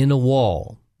and in a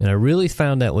wall. And I really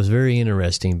found that was very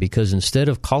interesting, because instead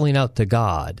of calling out to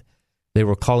God, they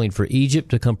were calling for Egypt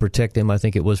to come protect them. I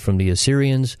think it was from the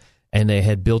Assyrians, and they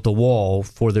had built a wall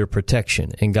for their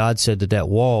protection. And God said that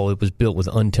wall, it was built with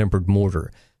untempered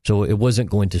mortar, so it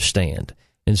wasn't going to stand.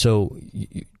 And so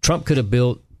Trump could have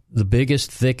built the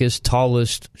biggest, thickest,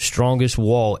 tallest, strongest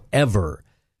wall ever.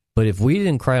 But if we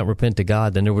didn't cry out and repent to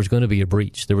God, then there was going to be a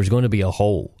breach. There was going to be a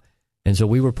hole. And so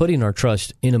we were putting our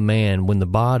trust in a man when the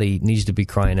body needs to be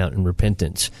crying out in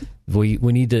repentance. We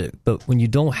need to, but when you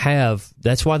don't have,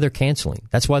 that's why they're canceling.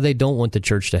 That's why they don't want the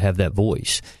church to have that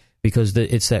voice, because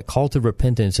it's that call to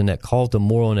repentance and that call to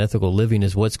moral and ethical living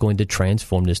is what's going to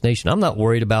transform this nation. I'm not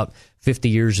worried about 50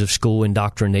 years of school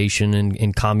indoctrination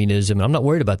and communism. I'm not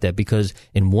worried about that, because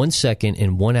in 1 second,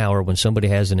 in 1 hour, when somebody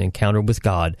has an encounter with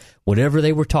God, whatever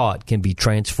they were taught can be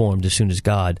transformed as soon as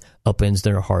God upends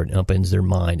their heart and upends their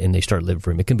mind and they start living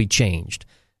for Him. It can be changed.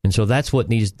 And so that's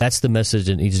the message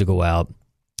that needs to go out.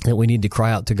 That we need to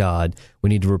cry out to God. We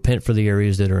need to repent for the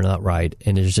areas that are not right,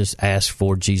 and it's just ask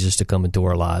for Jesus to come into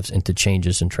our lives and to change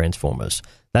us and transform us.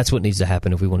 That's what needs to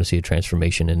happen if we want to see a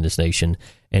transformation in this nation.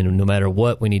 And no matter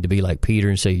what, we need to be like Peter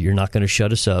and say, you're not going to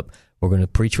shut us up. We're going to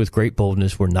preach with great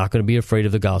boldness. We're not going to be afraid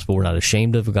of the gospel. We're not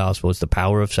ashamed of the gospel. It's the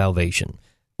power of salvation.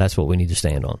 That's what we need to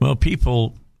stand on. Well,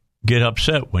 people get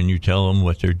upset when you tell them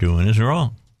what they're doing is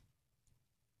wrong.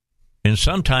 And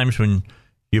sometimes when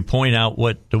you point out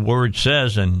what the Word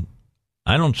says, and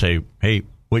I don't say, hey,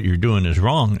 what you're doing is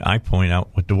wrong. I point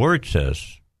out what the Word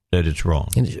says, that it's wrong.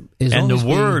 And the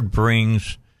Word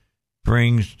brings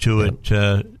to it,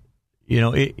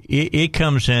 it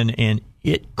comes in and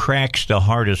it cracks the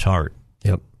hardest heart.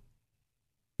 Yep.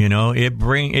 It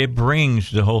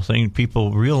brings the whole thing.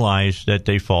 People realize that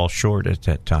they fall short at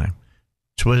that time.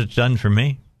 It's what it's done for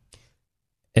me.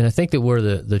 And I think that where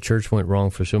the church went wrong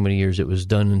for so many years, it was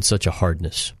done in such a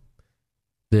hardness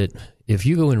that if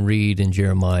you go and read in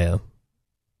Jeremiah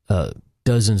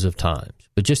dozens of times,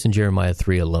 but just in Jeremiah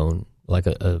 3 alone, like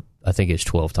I think it's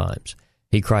 12 times,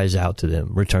 he cries out to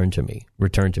them, return to me,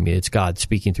 return to me. It's God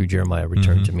speaking through Jeremiah,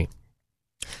 return to me.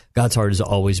 God's heart has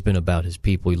always been about His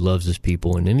people. He loves His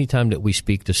people. And anytime that we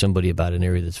speak to somebody about an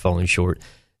area that's falling short,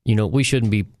 we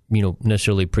shouldn't be,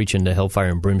 necessarily preaching to hellfire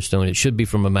and brimstone. It should be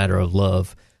from a matter of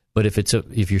love. But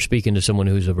if you're speaking to someone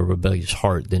who's of a rebellious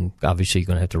heart, then obviously you're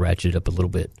going to have to ratchet it up a little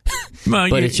bit. Well,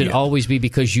 but it should always be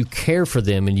because you care for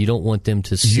them and you don't want them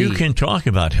to see. You can talk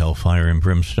about hellfire and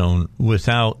brimstone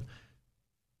without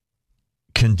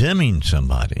condemning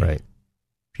somebody. Right.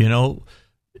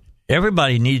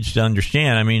 Everybody needs to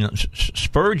understand. I mean,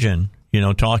 Spurgeon,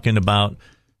 talking about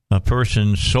a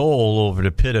person's soul over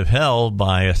the pit of hell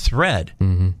by a thread.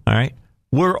 Mm-hmm. All right.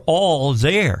 We're all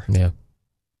there. Yeah.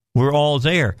 We're all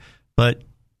there. But,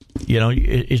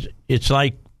 it's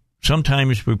like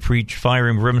sometimes we preach fire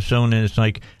and brimstone, and it's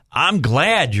like, I'm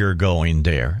glad you're going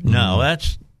there. Mm-hmm. No,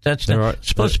 that's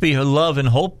supposed to be love and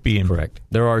hope being correct.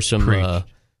 There are some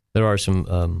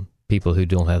people who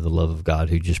don't have the love of God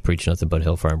who just preach nothing but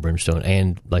hellfire and brimstone.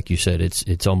 And like you said,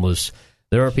 it's almost...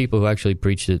 There are people who actually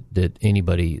preach that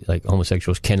anybody, like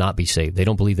homosexuals, cannot be saved. They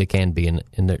don't believe they can be, and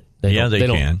they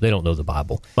can. They don't know the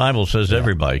Bible. Bible says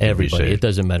everybody can be saved. It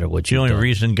doesn't matter what you've done. The only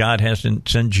reason God hasn't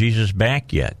sent Jesus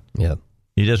back yet. Yeah.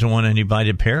 He doesn't want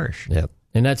anybody to perish. Yeah.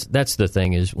 And that's the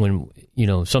thing is when,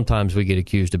 sometimes we get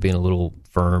accused of being a little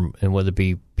firm, and whether it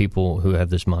be people who have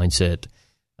this mindset,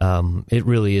 it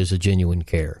really is a genuine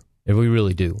care. And we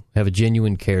really do have a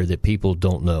genuine care that people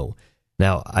don't know.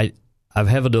 Now, I've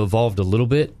had to evolve a little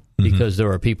bit because there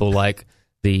are people like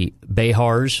the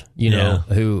Behars,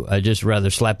 who I just rather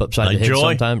slap upside the head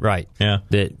sometimes. Right. Yeah.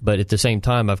 But at the same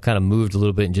time, I've kind of moved a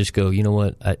little bit and just go, you know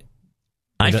what?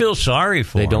 I feel sorry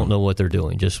for them. They don't know what they're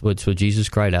doing. Just what Jesus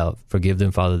cried out, forgive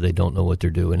them, Father, they don't know what they're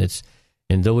doing.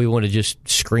 And though we want to just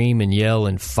scream and yell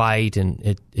and fight,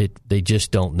 and they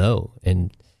just don't know.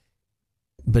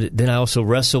 But then I also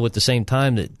wrestle at the same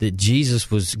time that Jesus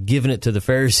was giving it to the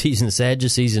Pharisees and the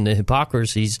Sadducees and the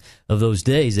hypocrites of those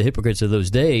days, the hypocrites of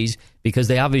those days, because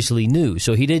they obviously knew.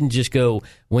 So he didn't just go,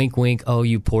 wink, wink, oh,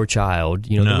 you poor child.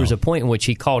 No. There was a point in which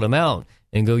he called them out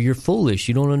and go, you're foolish.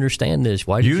 You don't understand this.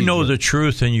 Why? You know the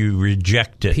truth and you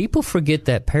reject it. People forget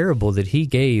that parable that he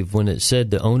gave when it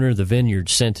said the owner of the vineyard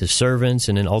sent his servants,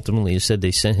 and then ultimately it said they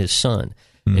sent his son.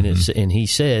 Mm-hmm. And he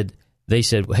said... They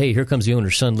said, hey, here comes the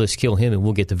owner's son, let's kill him and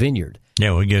we'll get the vineyard.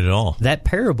 Yeah, we'll get it all. That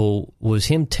parable was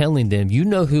him telling them, you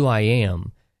know who I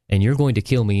am, and you're going to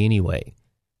kill me anyway.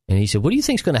 And he said, what do you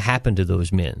think is going to happen to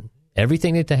those men?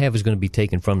 Everything that they have is going to be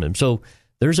taken from them. So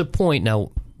there's a point.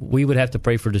 Now, we would have to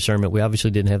pray for discernment. We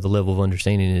obviously didn't have the level of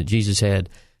understanding that Jesus had.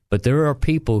 But there are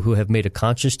people who have made a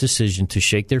conscious decision to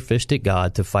shake their fist at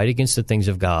God, to fight against the things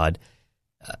of God.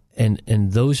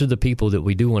 And those are the people that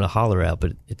we do want to holler at,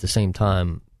 but at the same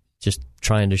time, just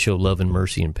trying to show love and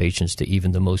mercy and patience to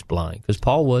even the most blind, because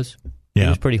Paul was. Yeah. He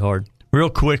was pretty hard.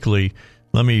 Real quickly,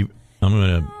 I'm going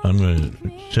to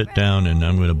sit down and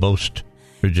I'm going to boast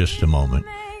for just a moment.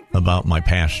 about my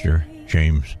pastor,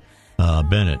 James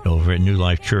Bennett, over at New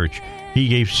Life Church. He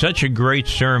gave such a great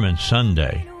sermon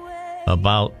Sunday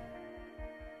about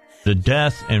the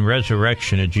death and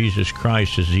resurrection of Jesus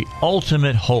Christ is the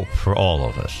ultimate hope for all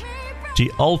of us. It's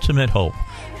the ultimate hope.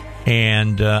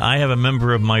 And I have a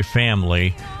member of my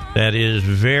family that is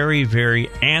very, very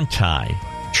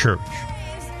anti-church.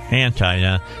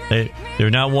 Anti. They're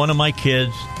not one of my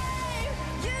kids,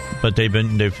 but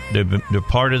they're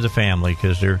part of the family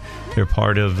because they're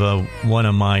part of one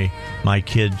of my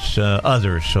kids'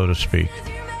 others, so to speak.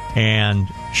 And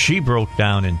she broke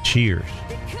down in tears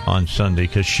on Sunday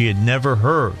because she had never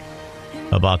heard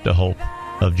about the hope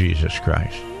of Jesus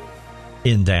Christ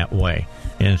in that way.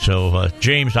 And so,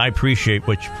 James, I appreciate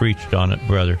what you preached on it,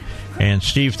 brother. And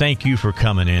Steve, thank you for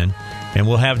coming in. And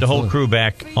we'll have the whole crew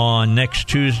back on next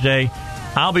Tuesday.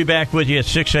 I'll be back with you at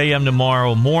 6 a.m.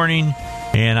 tomorrow morning.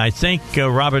 And I think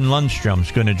Robin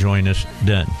Lundstrom's going to join us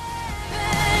then.